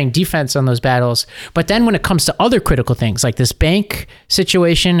now we're playing defense on those battles. But then when it comes to other critical things, like this bank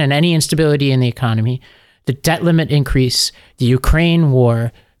situation and any instability in the economy, the debt limit increase, the Ukraine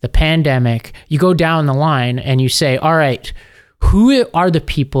war, the pandemic, you go down the line and you say, all right, who are the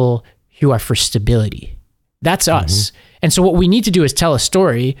people who are for stability. That's us. And so what we need to do is tell a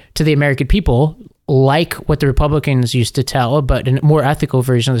story to the American people, like what the Republicans used to tell, but a more ethical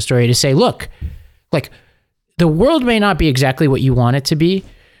version of the story, to say, look, like, the world may not be exactly what you want it to be,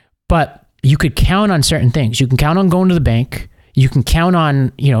 but you could count on certain things. You can count on going to the bank. You can count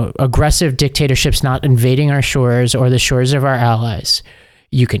on, aggressive dictatorships not invading our shores or the shores of our allies.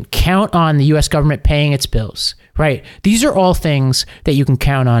 You can count on the U.S. government paying its bills, right? These are all things that you can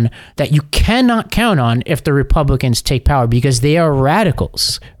count on that you cannot count on if the Republicans take power, because they are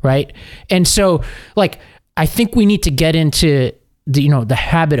radicals, right? And so, like, I think we need to get into the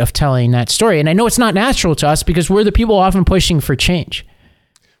habit of telling that story. And I know it's not natural to us because we're the people often pushing for change.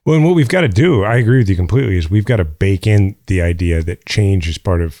 Well, and what we've got to do, I agree with you completely, is we've got to bake in the idea that change is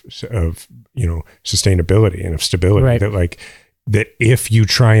part of sustainability and of stability. Right. That if you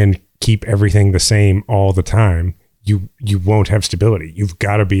try and keep everything the same all the time, you won't have stability. You've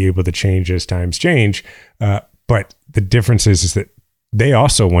got to be able to change as times change. But the difference is that they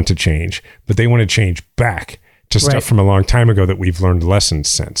also want to change, but they want to change back to stuff from a long time ago that we've learned lessons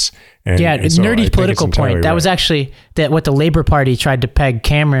since. And so nerdy political point. That was actually what the Labor Party tried to peg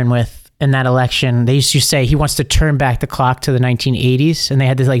Cameron with in that election. They used to say he wants to turn back the clock to the 1980s, and they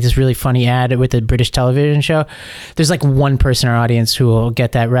had this really funny ad with a British television show. There's like one person in our audience who will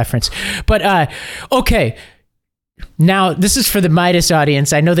get that reference. But okay, now this is for the Midas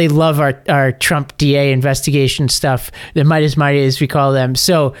audience. I know they love our Trump DA investigation stuff, the Midas Mighty as we call them.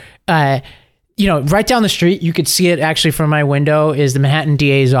 So right down the street, you could see it actually from my window, is the Manhattan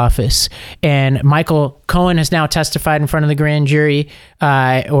DA's office. And Michael Cohen has now testified in front of the grand jury,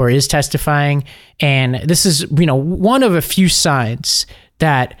 or is testifying. And this is, one of a few signs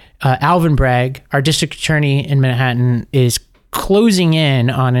that Alvin Bragg, our district attorney in Manhattan, is closing in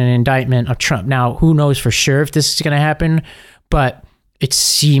on an indictment of Trump. Now, who knows for sure if this is going to happen, but it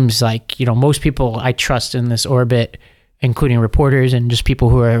seems like, most people I trust in this orbit, including reporters and just people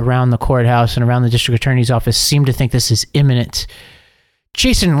who are around the courthouse and around the district attorney's office, seem to think this is imminent.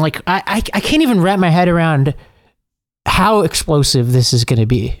 Jason, I can't even wrap my head around how explosive this is going to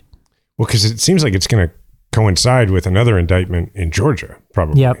be. Well, because it seems like it's going to coincide with another indictment in Georgia,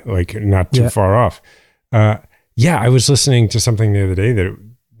 probably. Yep. Not too far off. I was listening to something the other day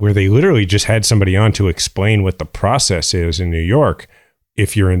where they literally just had somebody on to explain what the process is in New York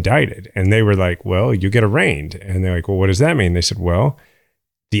if you're indicted. And they were like, well, you get arraigned. And they're like, well, what does that mean? They said, well,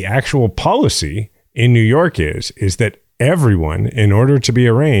 the actual policy in New York is that everyone, in order to be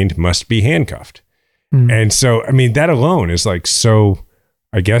arraigned, must be handcuffed. And so, that alone is so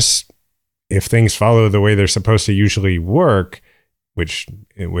I guess if things follow the way they're supposed to usually work, which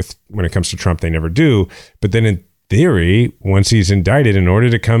when it comes to Trump, they never do. But then in theory, once he's indicted, in order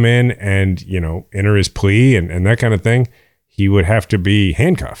to come in and, enter his plea and that kind of thing, he would have to be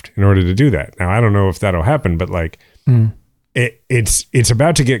handcuffed in order to do that. Now, I don't know if that'll happen, but it's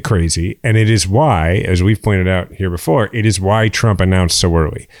about to get crazy. And it is why, as we've pointed out here before, it is why Trump announced so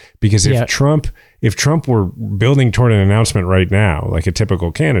early. Because if Trump were building toward an announcement right now, like a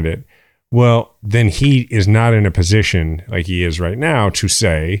typical candidate, well, then he is not in a position like he is right now to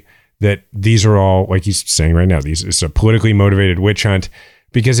say that these are all, like he's saying right now, it's a politically motivated witch hunt.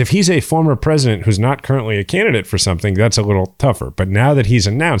 Because if he's a former president who's not currently a candidate for something, that's a little tougher. But now that he's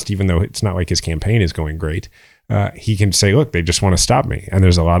announced, even though it's not like his campaign is going great, he can say, look, they just want to stop me. And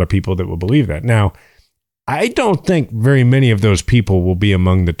there's a lot of people that will believe that. Now, I don't think very many of those people will be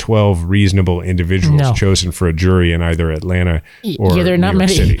among the 12 reasonable individuals chosen for a jury in either Atlanta or there are not New York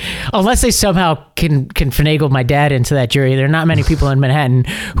many, City. Unless they somehow can finagle my dad into that jury. There are not many people in Manhattan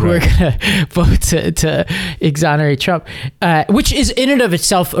who are going to vote to exonerate Trump, which is in and of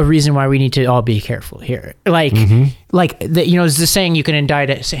itself a reason why we need to all be careful here. There's the saying you can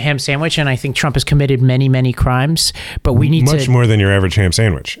indict a ham sandwich, and I think Trump has committed many, many crimes, but we need much more than your average ham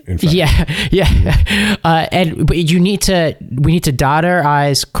sandwich, in fact. But we need to dot our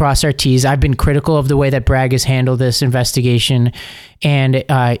I's, cross our T's. I've been critical of the way that Bragg has handled this investigation, and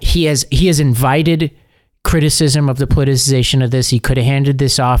he has invited criticism of the politicization of this. He could have handed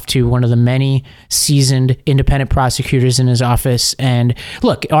this off to one of the many seasoned independent prosecutors in his office. And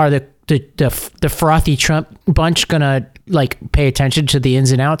look, are the frothy Trump bunch gonna pay attention to the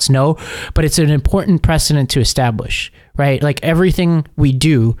ins and outs? No, but it's an important precedent to establish, right? Everything we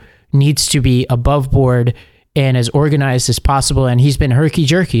do needs to be above board and as organized as possible. And he's been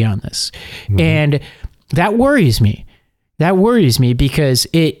herky-jerky on this. And that worries me. Because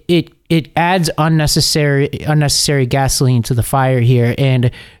it adds unnecessary gasoline to the fire here.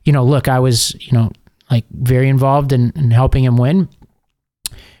 And, look, I was, very involved in helping him win.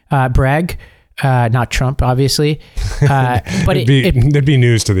 Bragg, not Trump, obviously. But it'd be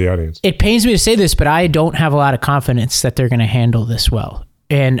news to the audience. It pains me to say this, but I don't have a lot of confidence that they're going to handle this well.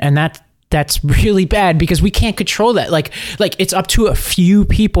 And that's really bad because we can't control that. Like it's up to a few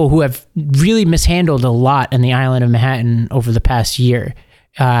people who have really mishandled a lot in the island of Manhattan over the past year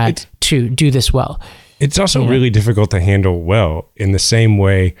to do this well. It's also really difficult to handle well in the same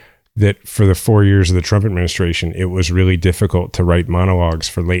way that for the 4 years of the Trump administration, it was really difficult to write monologues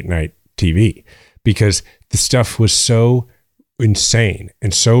for late night TV because the stuff was so insane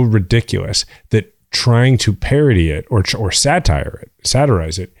and so ridiculous that trying to parody it or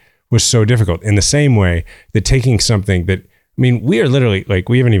satirize it was so difficult. In the same way that taking something that, I mean, we are literally like,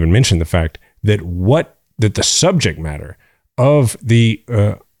 we haven't even mentioned the fact that the subject matter of the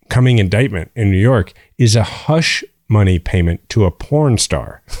coming indictment in New York is a hush money payment to a porn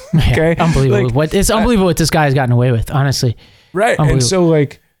star. Okay. Yeah, unbelievable. It's unbelievable what this guy has gotten away with, honestly. Right. And so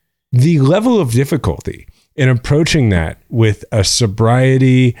like the level of difficulty in approaching that with a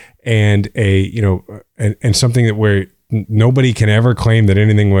sobriety and and something that where nobody can ever claim that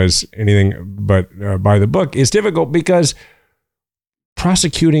anything was anything but by the book is difficult because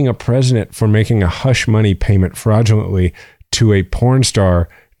prosecuting a president for making a hush money payment fraudulently to a porn star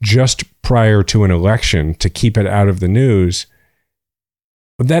just prior to an election to keep it out of the news,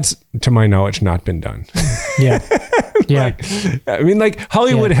 that's, to my knowledge, not been done. Yeah. Yeah. I mean, like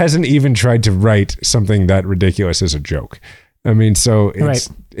Hollywood hasn't even tried to write something that ridiculous as a joke. I mean, so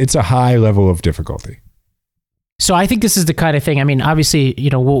it's a high level of difficulty. So I think this is the kind of thing, I mean, obviously,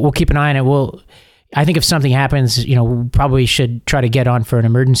 we'll keep an eye on it. I think if something happens, we probably should try to get on for an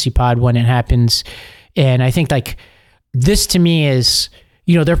emergency pod when it happens. And I think like this to me is,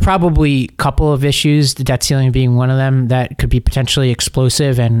 there are probably a couple of issues, the debt ceiling being one of them, that could be potentially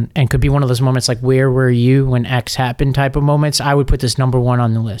explosive and could be one of those moments like, where were you when X happened type of moments. I would put this number one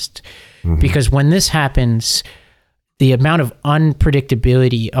on the list because when this happens, the amount of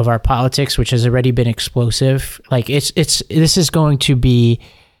unpredictability of our politics, which has already been explosive, like this is going to be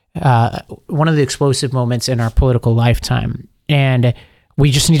one of the explosive moments in our political lifetime. And we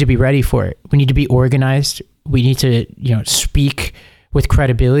just need to be ready for it. We need to be organized. We need to, speak with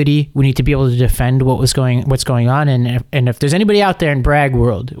credibility. We need to be able to defend what's going on. And if there's anybody out there in Bragg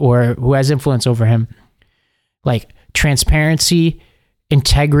world or who has influence over him, like transparency,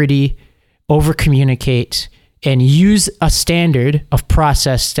 integrity, over communicate, and use a standard of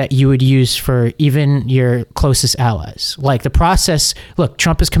process that you would use for even your closest allies. Like the process, look,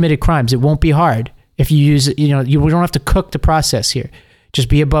 Trump has committed crimes. It won't be hard if you use it. We don't have to cook the process here. Just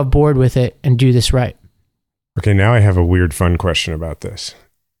be above board with it and do this right. Okay, now I have a weird, fun question about this,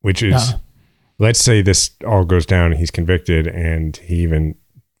 which is, let's say this all goes down and he's convicted and he even,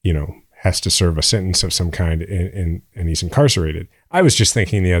 has to serve a sentence of some kind and he's incarcerated. I was just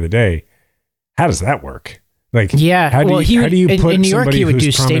thinking the other day, how does that work? Like, how do you put in New York, somebody he would who's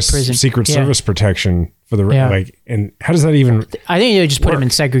do state promised prison. Secret Service protection for the and how does that even? I think they would just put him in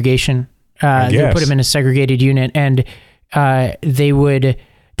segregation. They would put him in a segregated unit, and they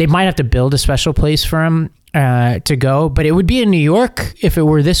might have to build a special place for him to go, but it would be in New York if it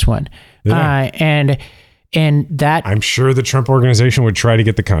were this one. Yeah. And that I'm sure the Trump organization would try to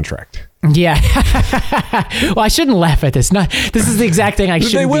get the contract. Yeah. Well, I shouldn't laugh at this. This is the exact thing I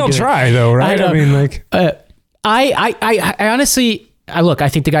shouldn't They will be doing. try though, right? I mean, like, I honestly, look, I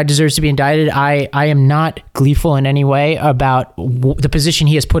think the guy deserves to be indicted. I am not gleeful in any way about the position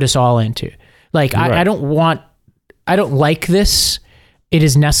he has put us all into. Like, I don't like this. It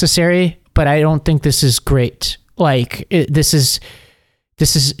is necessary, but I don't think this is great. Like, this is,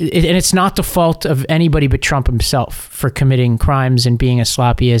 and it's not the fault of anybody but Trump himself for committing crimes and being as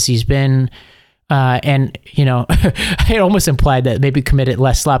sloppy as he's been. And, it almost implied that maybe committed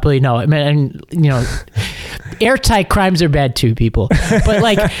less sloppily. No, I mean, airtight crimes are bad too, people. But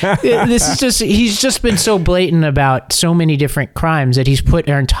like, this is just, he's just been so blatant about so many different crimes that he's put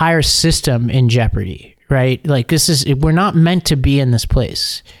our entire system in jeopardy, right? Like we're not meant to be in this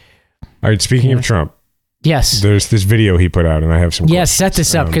place. All right, speaking of Trump. Yes. There's this video he put out and I have some questions. Yes, set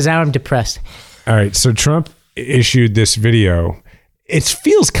this up because now I'm depressed. All right, so Trump issued this video. It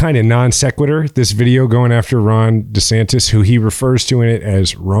feels kind of non sequitur, this video going after Ron DeSantis, who he refers to in it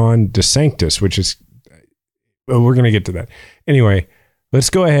as Ron DeSanctus, which is, well, we're going to get to that. Anyway, let's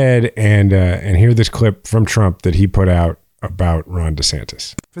go ahead and hear this clip from Trump that he put out about Ron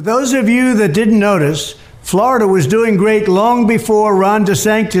DeSantis. For those of you that didn't notice, Florida was doing great long before Ron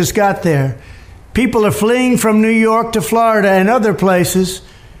DeSantis got there. People are fleeing from New York to Florida and other places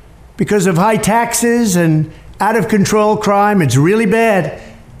because of high taxes and out of control crime. It's really bad.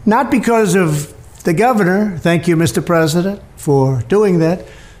 Not because of the governor. Thank you, Mr. President, for doing that.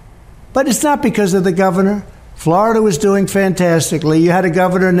 But it's not because of the governor. Florida was doing fantastically. You had a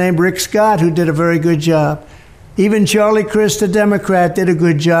governor named Rick Scott who did a very good job. Even Charlie Crist, the Democrat, did a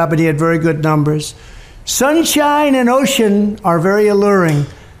good job, and he had very good numbers. Sunshine and ocean are very alluring.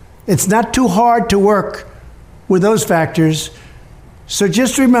 It's not too hard to work with those factors. So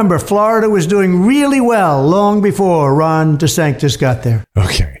just remember, Florida was doing really well long before Ron DeSantis got there.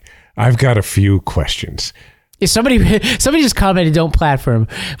 Okay, I've got a few questions. Somebody just commented, "Don't platform."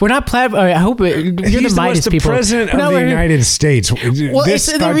 We're not platform. I hope you're the Midas people. He's the president of the United States. Well,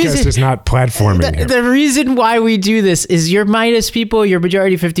 this podcast is not platforming him. The reason why we do this is you're Midas people, you're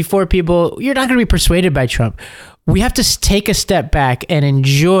majority 54 people. You're not going to be persuaded by Trump. We have to take a step back and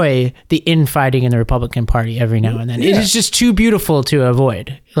enjoy the infighting in the Republican Party every now and then. Yeah. It is just too beautiful to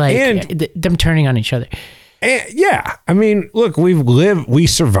avoid, them turning on each other. Yeah, I mean, look, we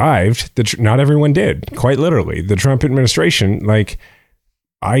survived. Not everyone did, quite literally. The Trump administration, like,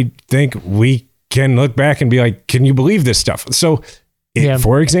 I think we can look back and be like, can you believe this stuff? So,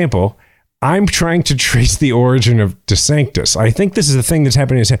 for example, I'm trying to trace the origin of DeSantis. I think this is the thing that's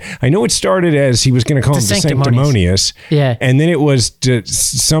happening in his head. I know it started as he was going to call him DeSanctimonious. Yeah. And then it was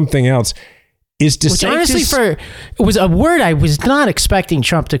something else. Is DeSantis... Which honestly, it was a word I was not expecting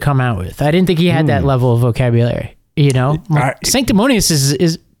Trump to come out with. I didn't think he had that level of vocabulary. You know, sanctimonious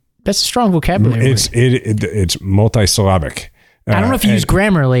is that's a strong vocabulary. It's multisyllabic. I don't know if you use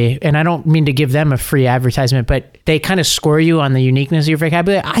Grammarly, and I don't mean to give them a free advertisement, but they kind of score you on the uniqueness of your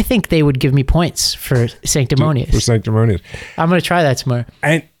vocabulary. I think they would give me points for sanctimonious. For sanctimonious. I'm going to try that tomorrow.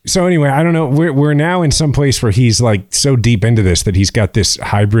 And so anyway, I don't know. We're now in some place where he's like so deep into this that he's got this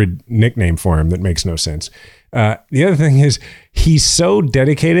hybrid nickname for him that makes no sense. The other thing is he's so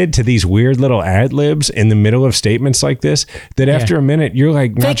dedicated to these weird little ad libs in the middle of statements like this that after a minute you're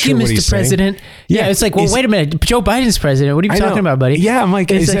like, not sure what he's saying. Thank you, Mr. President. Yeah, it's like, well, wait a minute. Joe Biden's president. What are you talking about, buddy? Yeah, I'm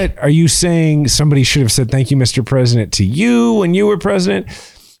like, are you saying somebody should have said thank you, Mr. President, to you when you were president?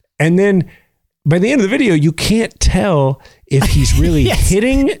 And then by the end of the video, you can't tell if he's really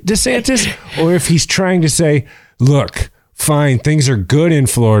hitting DeSantis or if he's trying to say, look, fine, things are good in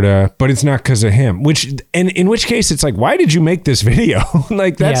Florida, but it's not because of him. In which case, it's like, why did you make this video?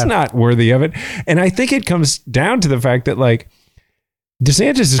 Like, that's not worthy of it. And I think it comes down to the fact that, like,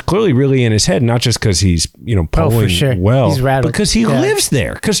 DeSantis is clearly really in his head, not just because he's, polling well, he's rattled. Because he lives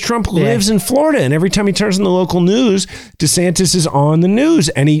there. Because Trump lives in Florida, and every time he turns on the local news, DeSantis is on the news,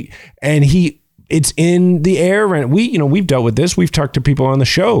 and it's in the air. And we've dealt with this. We've talked to people on the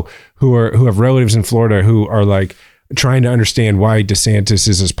show who have relatives in Florida who are like trying to understand why DeSantis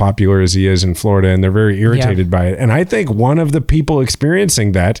is as popular as he is in Florida, and they're very irritated by it. And I think one of the people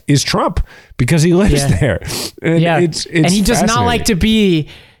experiencing that is Trump because he lives there. And it's and he does not like to be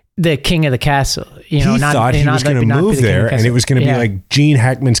the king of the castle. He thought he was going to move there, and it was going to be like Gene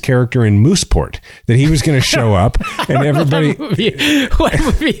Hackman's character in Mooseport, that he was going to show up and everybody. What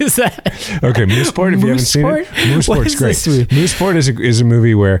movie is that? Okay, Mooseport. If you haven't seen it, Mooseport's great. Mooseport is a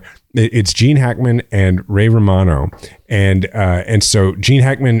movie where it's Gene Hackman and Ray Romano, and so Gene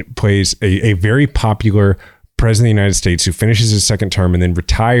Hackman plays a very popular president of the United States who finishes his second term and then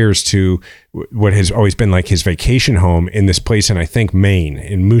retires to what has always been like his vacation home in this place in, I think, Maine,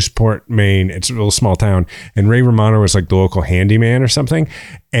 in Mooseport, Maine. It's a little small town. And Ray Romano is like the local handyman or something.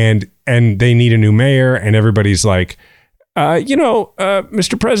 And they need a new mayor, and everybody's like,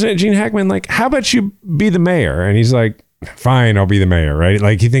 Mr. President, Gene Hackman, like, how about you be the mayor? And he's like, fine, I'll be the mayor, right?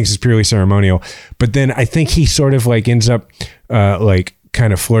 Like, he thinks it's purely ceremonial. But then I think he sort of like ends up like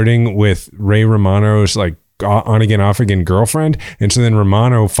kind of flirting with Ray Romano's like on again, off again girlfriend. And so then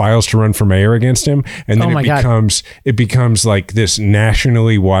Romano files to run for mayor against him. And then it becomes like this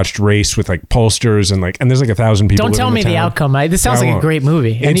nationally watched race with like pollsters and there's like 1,000 people. Don't tell me the outcome. This sounds like a great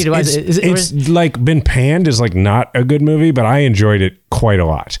movie. It's like been panned as like not a good movie, but I enjoyed it quite a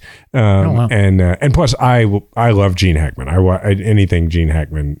lot. And plus I love Gene Hackman. Anything Gene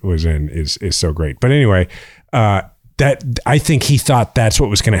Hackman was in is so great. But anyway, that I think he thought that's what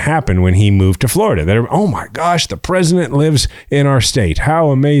was going to happen when he moved to Florida. That, oh my gosh, the president lives in our state.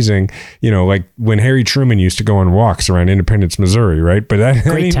 How amazing. Like when Harry Truman used to go on walks around Independence, Missouri, right? But that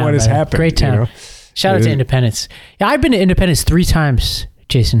ain't what has happened. Great town. Shout out to Independence. Yeah, I've been to Independence 3 times,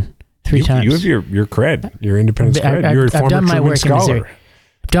 Jason. 3 times. You have your cred, your Independence cred. You're a former Truman scholar.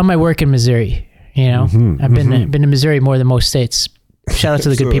 I've done my work in Missouri. I've been to Missouri more than most states. Shout out to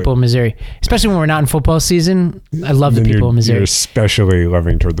the good people of Missouri, especially when we're not in football season. I love the people of Missouri. You're especially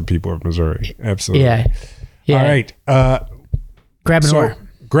loving toward the people of Missouri. Absolutely. Yeah. All right. Grab an oar.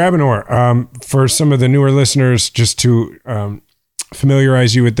 Grab an oar. For some of the newer listeners, just to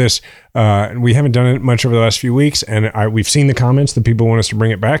familiarize you with this. We haven't done it much over the last few weeks, and we've seen the comments that people want us to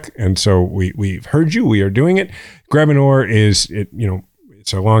bring it back, and so we've heard you. We are doing it. Grab an oar is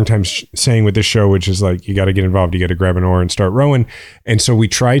it's a long time saying with this show, which is like, you got to get involved, you got to grab an oar and start rowing. And so we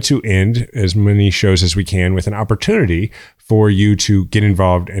try to end as many shows as we can with an opportunity for you to get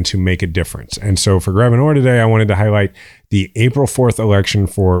involved and to make a difference. And so for Grab an Oar today, I wanted to highlight the April 4th election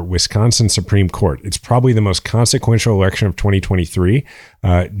for Wisconsin Supreme Court. It's probably the most consequential election of 2023.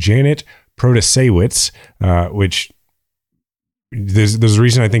 Janet Protasiewicz, which there's a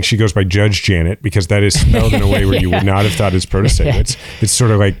reason I think she goes by Judge Janet, because that is spelled in a way where you would not have thought it's Protasiewicz. It's sort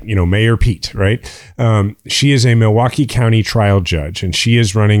of like, Mayor Pete, right? She is a Milwaukee County trial judge, and she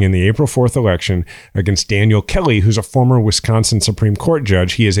is running in the April 4th election against Daniel Kelly, who's a former Wisconsin Supreme Court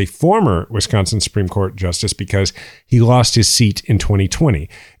judge. He is a former Wisconsin Supreme Court justice because he lost his seat in 2020.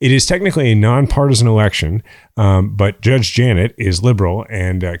 It is technically a nonpartisan election, but Judge Janet is liberal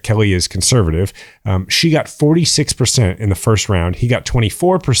and Kelly is conservative. She got 46% in the first round. He got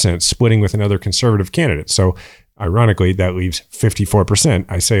 24%, splitting with another conservative candidate. So ironically, that leaves 54%.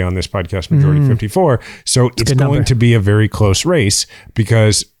 I say on this podcast, majority 54. So it's going to be a very close race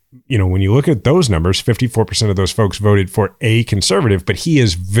because, when you look at those numbers, 54% of those folks voted for a conservative, but he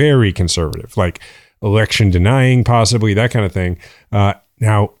is very conservative, like election denying, possibly, that kind of thing.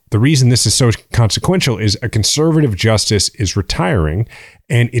 Now, the reason this is so consequential is a conservative justice is retiring,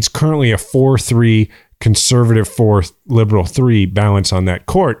 and it's currently a 4-3 conservative 4, liberal 3 balance on that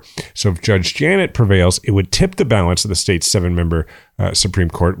court. So if Judge Janet prevails, it would tip the balance of the state's 7-member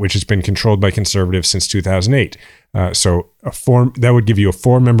Supreme Court, which has been controlled by conservatives since 2008. So that would give you a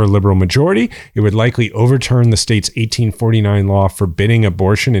 4-member liberal majority. It would likely overturn the state's 1849 law forbidding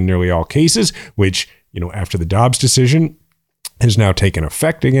abortion in nearly all cases, which, after the Dobbs decision, has now taken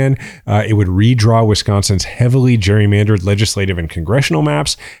effect again. It would redraw Wisconsin's heavily gerrymandered legislative and congressional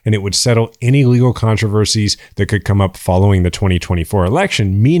maps, and it would settle any legal controversies that could come up following the 2024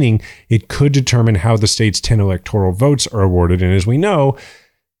 election, meaning it could determine how the state's 10 electoral votes are awarded. And as we know,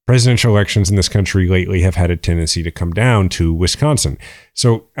 presidential elections in this country lately have had a tendency to come down to Wisconsin.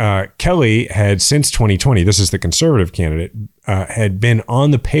 So Kelly had, since 2020, this is the conservative candidate, had been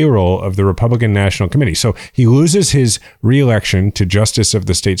on the payroll of the Republican National Committee. So he loses his re-election to justice of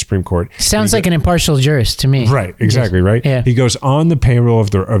the state Supreme Court. Sounds like an impartial jurist to me. Right, exactly, right? Yeah. He goes on the payroll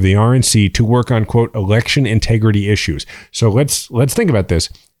of the RNC to work on, quote, election integrity issues. So let's think about this.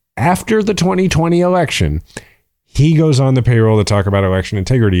 After the 2020 election, he goes on the payroll to talk about election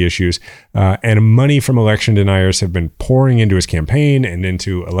integrity issues, and money from election deniers have been pouring into his campaign and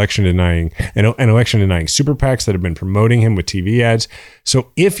into election denying super PACs that have been promoting him with TV ads.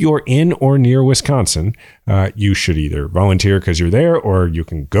 So if you're in or near Wisconsin, you should either volunteer because you're there, or you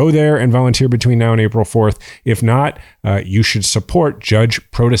can go there and volunteer between now and April 4th. If not, you should support Judge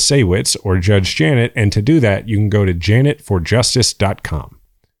Protasiewicz or Judge Janet. And to do that, you can go to janetforjustice.com.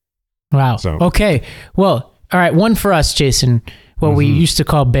 Wow. So, okay. Well, all right, one for us, Jason. What we used to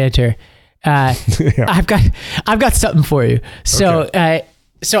call banter. Yeah. I've got something for you. So,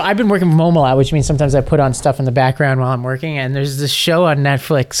 so I've been working from home a lot, which means sometimes I put on stuff in the background while I'm working. And there's this show on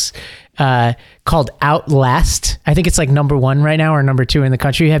Netflix called Outlast. I think it's like #1 right now, or #2 in the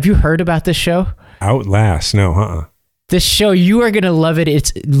country. Have you heard about this show? Outlast? No, This show, you are going to love it.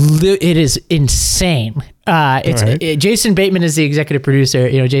 It is insane. Jason Bateman is the executive producer,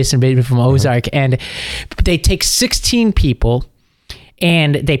 Jason Bateman from Ozark. And they take 16 people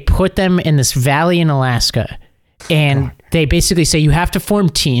and they put them in this valley in Alaska. And they basically say you have to form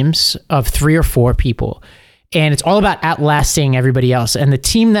teams of 3 or 4 people. And it's all about outlasting everybody else. And the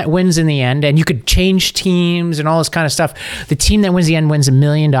team that wins in the end, and you could change teams and all this kind of stuff. The team that wins the end wins $1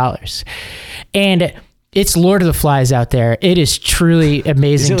 million. And it's Lord of the Flies out there. It is truly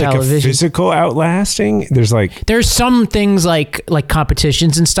amazing television. Like a physical outlasting? There's some things like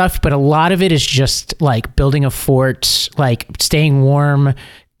competitions and stuff, but a lot of it is just like building a fort, like staying warm,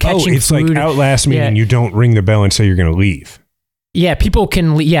 catching it's food. Like Outlast, meaning you don't ring the bell and say you're going to leave. Yeah, people get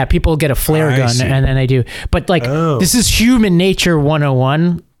a flare gun and then they do. But this is human nature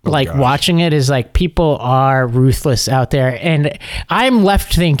 101. Watching it is like, people are ruthless out there. And I'm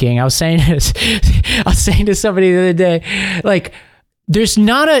left thinking, I was saying to somebody the other day, like, there's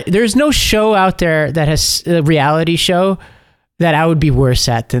no show out there that has a reality show that I would be worse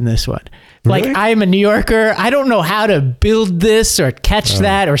at than this one. Really? Like, I'm a New Yorker. I don't know how to build this or catch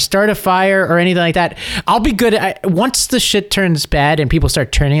that or start a fire or anything like that. I'll be good once the shit turns bad and people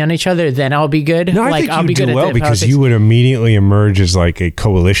start turning on each other, then I'll be good. No, I like, think I'll you'd be good do at well the because politics. you would immediately emerge as like a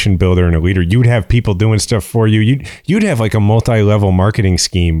coalition builder and a leader. You'd have people doing stuff for you. You'd have like a multi-level marketing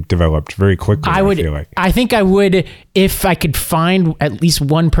scheme developed very quickly. I feel like. I think I would if I could find at least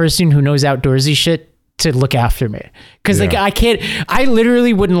one person who knows outdoorsy shit to look after me. Cause like I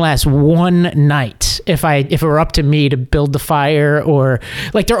literally wouldn't last one night if it were up to me to build the fire, or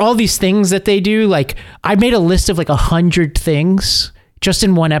like there are all these things that they do. Like I made a list of like 100 things just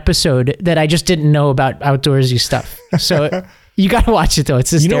in one episode that I just didn't know about outdoorsy stuff. So you got to watch it though.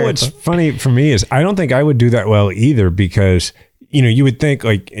 It's hysterical. You know what's funny for me is I don't think I would do that well either, because, you know, you would think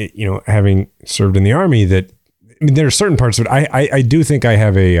like, you know, having served in the Army that, I mean, there are certain parts of it. I do think I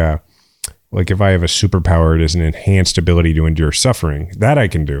have a, like if I have a superpower, it is an enhanced ability to endure suffering. That I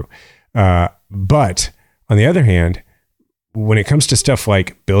can do. But on the other hand, when it comes to stuff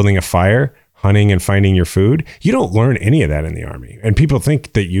like building a fire, hunting and finding your food, you don't learn any of that in the Army. And people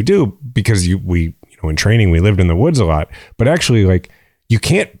think that you do because we in training, we lived in the woods a lot, but actually like you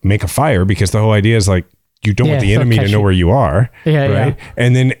can't make a fire because the whole idea is like, you don't want the enemy to know where you are. Right. Yeah.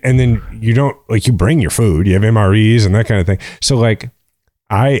 And then you don't like, you bring your food, you have MREs and that kind of thing. So like,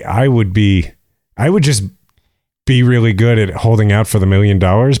 I would just be really good at holding out for the $1 million,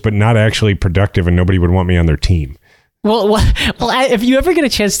 but not actually productive, and nobody would want me on their team. Well, if you ever get a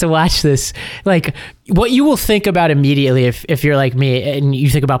chance to watch this, like what you will think about immediately if you're like me and you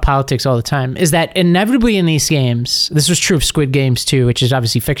think about politics all the time is that inevitably in these games, this was true of Squid Games too, which is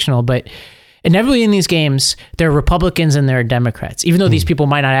obviously fictional, but inevitably in these games, there are Republicans and there are Democrats, even though these people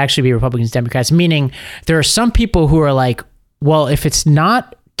might not actually be Republicans, Democrats, meaning there are some people who are like, well, if it's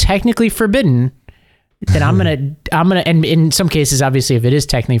not technically forbidden, then I'm gonna, and in some cases, obviously, if it is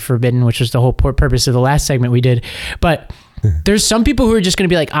technically forbidden, which was the whole purpose of the last segment we did, but there's some people who are just gonna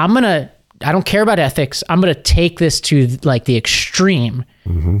be like, I don't care about ethics. I'm gonna take this to like the extreme.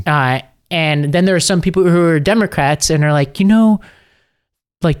 And then there are some people who are Democrats and are like, you know,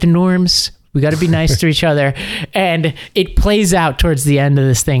 like the norms, we got to be nice to each other. And it plays out towards the end of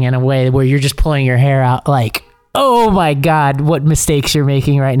this thing in a way where you're just pulling your hair out like, oh my God, what mistakes you're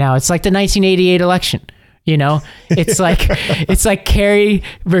making right now. It's like the 1988 election, you know? It's like Kerry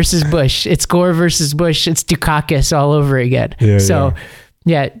versus Bush. It's Gore versus Bush. It's Dukakis all over again.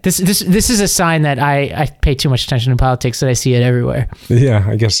 Yeah, this is a sign that I pay too much attention to politics, that I see it everywhere. Yeah,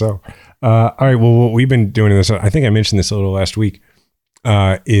 I guess so. All right, well, what we've been doing in this, I think I mentioned this a little last week,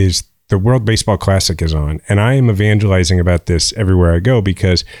 is the World Baseball Classic is on. And I am evangelizing about this everywhere I go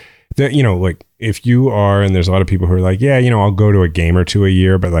because, like if you are, and there's a lot of people who are like, yeah, I'll go to a game or two a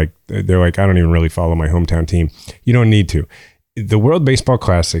year, but like, they're like, I don't even really follow my hometown team. You don't need to. The World Baseball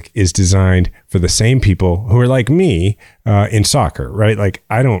Classic is designed for the same people who are like me in soccer, right? Like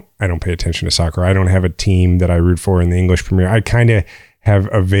I don't pay attention to soccer. I don't have a team that I root for in the English Premier. I kind of have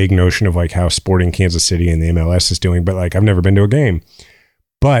a vague notion of like how Sporting Kansas City and the MLS is doing, but like I've never been to a game.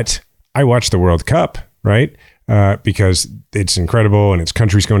 But I watch the World Cup, right? Because it's incredible and it's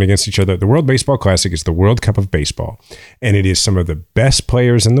countries going against each other. The World Baseball Classic is the World Cup of baseball, and it is some of the best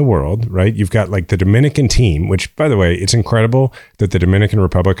players in the world, right? You've got like the Dominican team, which, by the way, it's incredible that the Dominican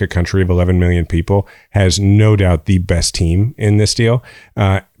Republic, a country of 11 million people, has no doubt the best team in this deal.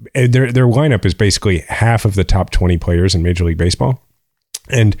 Their lineup is basically half of the top 20 players in Major League Baseball.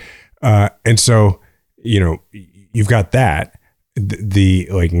 And so, you've got that, the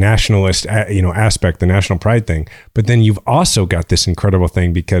like nationalist, aspect, the national pride thing. But then you've also got this incredible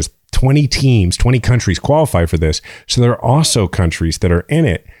thing because 20 teams, 20 countries qualify for this. So there are also countries that are in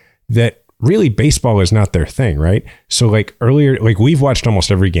it that really baseball is not their thing, right? So like earlier, like we've watched almost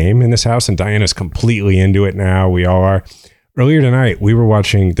every game in this house and Diana's completely into it now. We all are. Earlier tonight, we were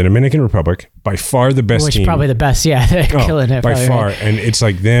watching the Dominican Republic, by far the best team. Probably the best, yeah. They're killing it. By far. Right. And it's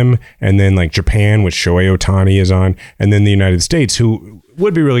like them, and then like Japan, which Shohei Ohtani is on, and then the United States, who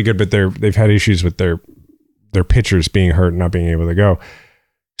would be really good, but they've had issues with their pitchers being hurt and not being able to go.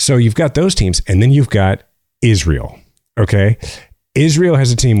 So you've got those teams, and then you've got Israel, okay? Israel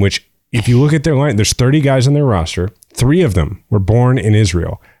has a team which, if you look at their line, there's 30 guys on their roster. 3 of them were born in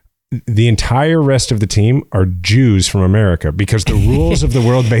Israel. The entire rest of the team are Jews from America, because the rules of the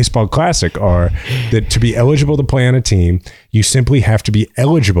World Baseball Classic are that to be eligible to play on a team, you simply have to be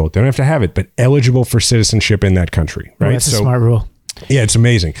eligible. Don't have to have it, but eligible for citizenship in that country, right? Well, that's a smart rule. Yeah, it's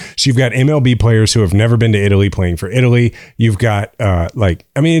amazing. So you've got MLB players who have never been to Italy playing for Italy. You've got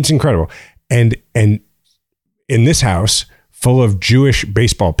it's incredible. And in this house, full of Jewish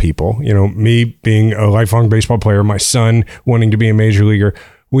baseball people. You know, me being a lifelong baseball player, my son wanting to be a major leaguer.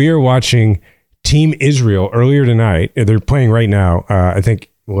 We are watching Team Israel earlier tonight. They're playing right now. I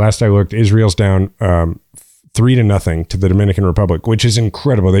think last I looked, Israel's down 3-0 to the Dominican Republic, which is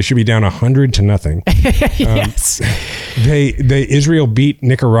incredible. They should be down 100-0. Yes. Israel beat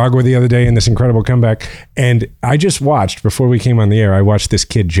Nicaragua the other day in this incredible comeback. And I just watched, before we came on the air, I watched this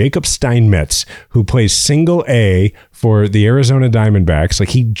kid, Jacob Steinmetz, who plays single A for the Arizona Diamondbacks. Like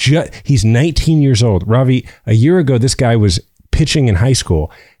he's 19 years old. Ravi, a year ago, this guy was pitching in high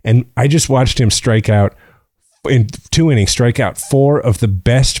school. And I just watched him strike out in 2 innings, strike out 4 of the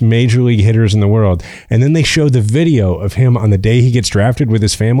best major league hitters in the world. And then they show the video of him on the day he gets drafted with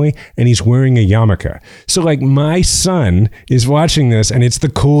his family, and he's wearing a yarmulke. So like my son is watching this, and it's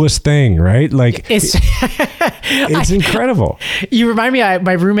the coolest thing, right? Like it's incredible. You remind me,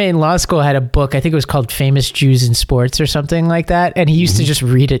 my roommate in law school had a book, I think it was called Famous Jews in Sports or something like that. And he used to just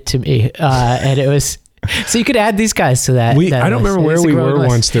read it to me. And it was, so you could add these guys to that. I don't remember where we were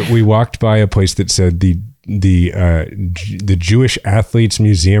once that we walked by a place that said the Jewish Athletes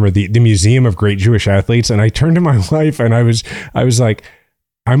Museum, or the Museum of Great Jewish Athletes. And I turned to my wife and I was like,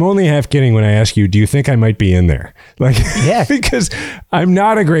 I'm only half kidding when I ask you, do you think I might be in there? Like, yeah, because I'm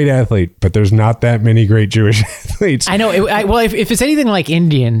not a great athlete, but there's not that many great Jewish athletes. I know. Well, if it's anything like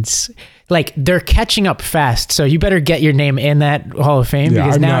Indians, like they're catching up fast. So you better get your name in that Hall of Fame,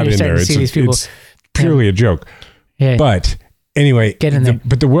 because now you're starting to see these people. It's purely a joke. Yeah. But anyway, get in there.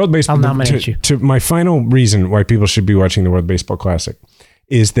 But the World Baseball, I'll nominate you. To my final reason why people should be watching the World Baseball Classic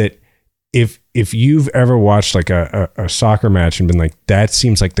is that if you've ever watched like a soccer match and been like, that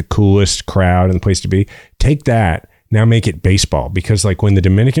seems like the coolest crowd and the place to be, take that, now make it baseball. Because like when the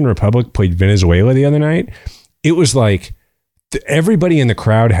Dominican Republic played Venezuela the other night, it was like everybody in the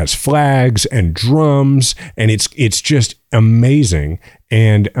crowd has flags and drums, and it's just amazing.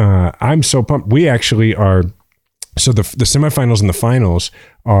 And I'm so pumped. We actually are. So the semifinals and the finals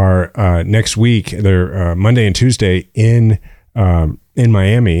are next week. They're Monday and Tuesday in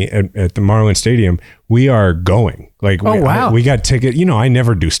Miami at the Marlins Stadium. We are going. Like, we got ticket. You know, I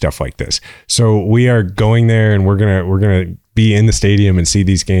never do stuff like this. So we are going there, and we're gonna be in the stadium and see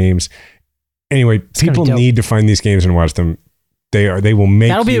these games. Anyway, people need to find these games and watch them. They will make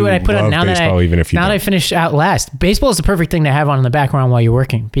that'll be what I put on now baseball, that even if you now don't. that I finish out last. Baseball is the perfect thing to have on in the background while you're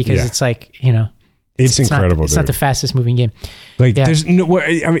working, because it's like, you know. It's incredible. It's not the fastest moving game. Like there's no.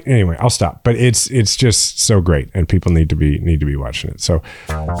 I mean, anyway, I'll stop. But it's just so great, and people need to be watching it. So,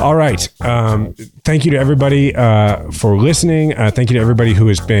 all right. Thank you to everybody for listening. Thank you to everybody who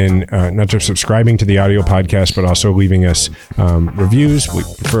has been not just subscribing to the audio podcast, but also leaving us reviews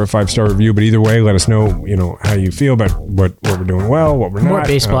for a 5-star review. But either way, let us know how you feel about what we're doing well, what we're not. More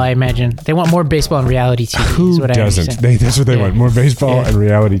baseball, I imagine. They want more baseball and reality TV. Who is what doesn't? That's what they want. More baseball and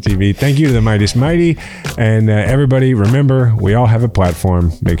reality TV. Thank you to the Mightiest Mighty. And everybody, remember, we all have a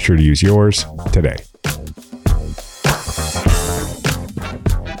platform. Make sure to use yours today.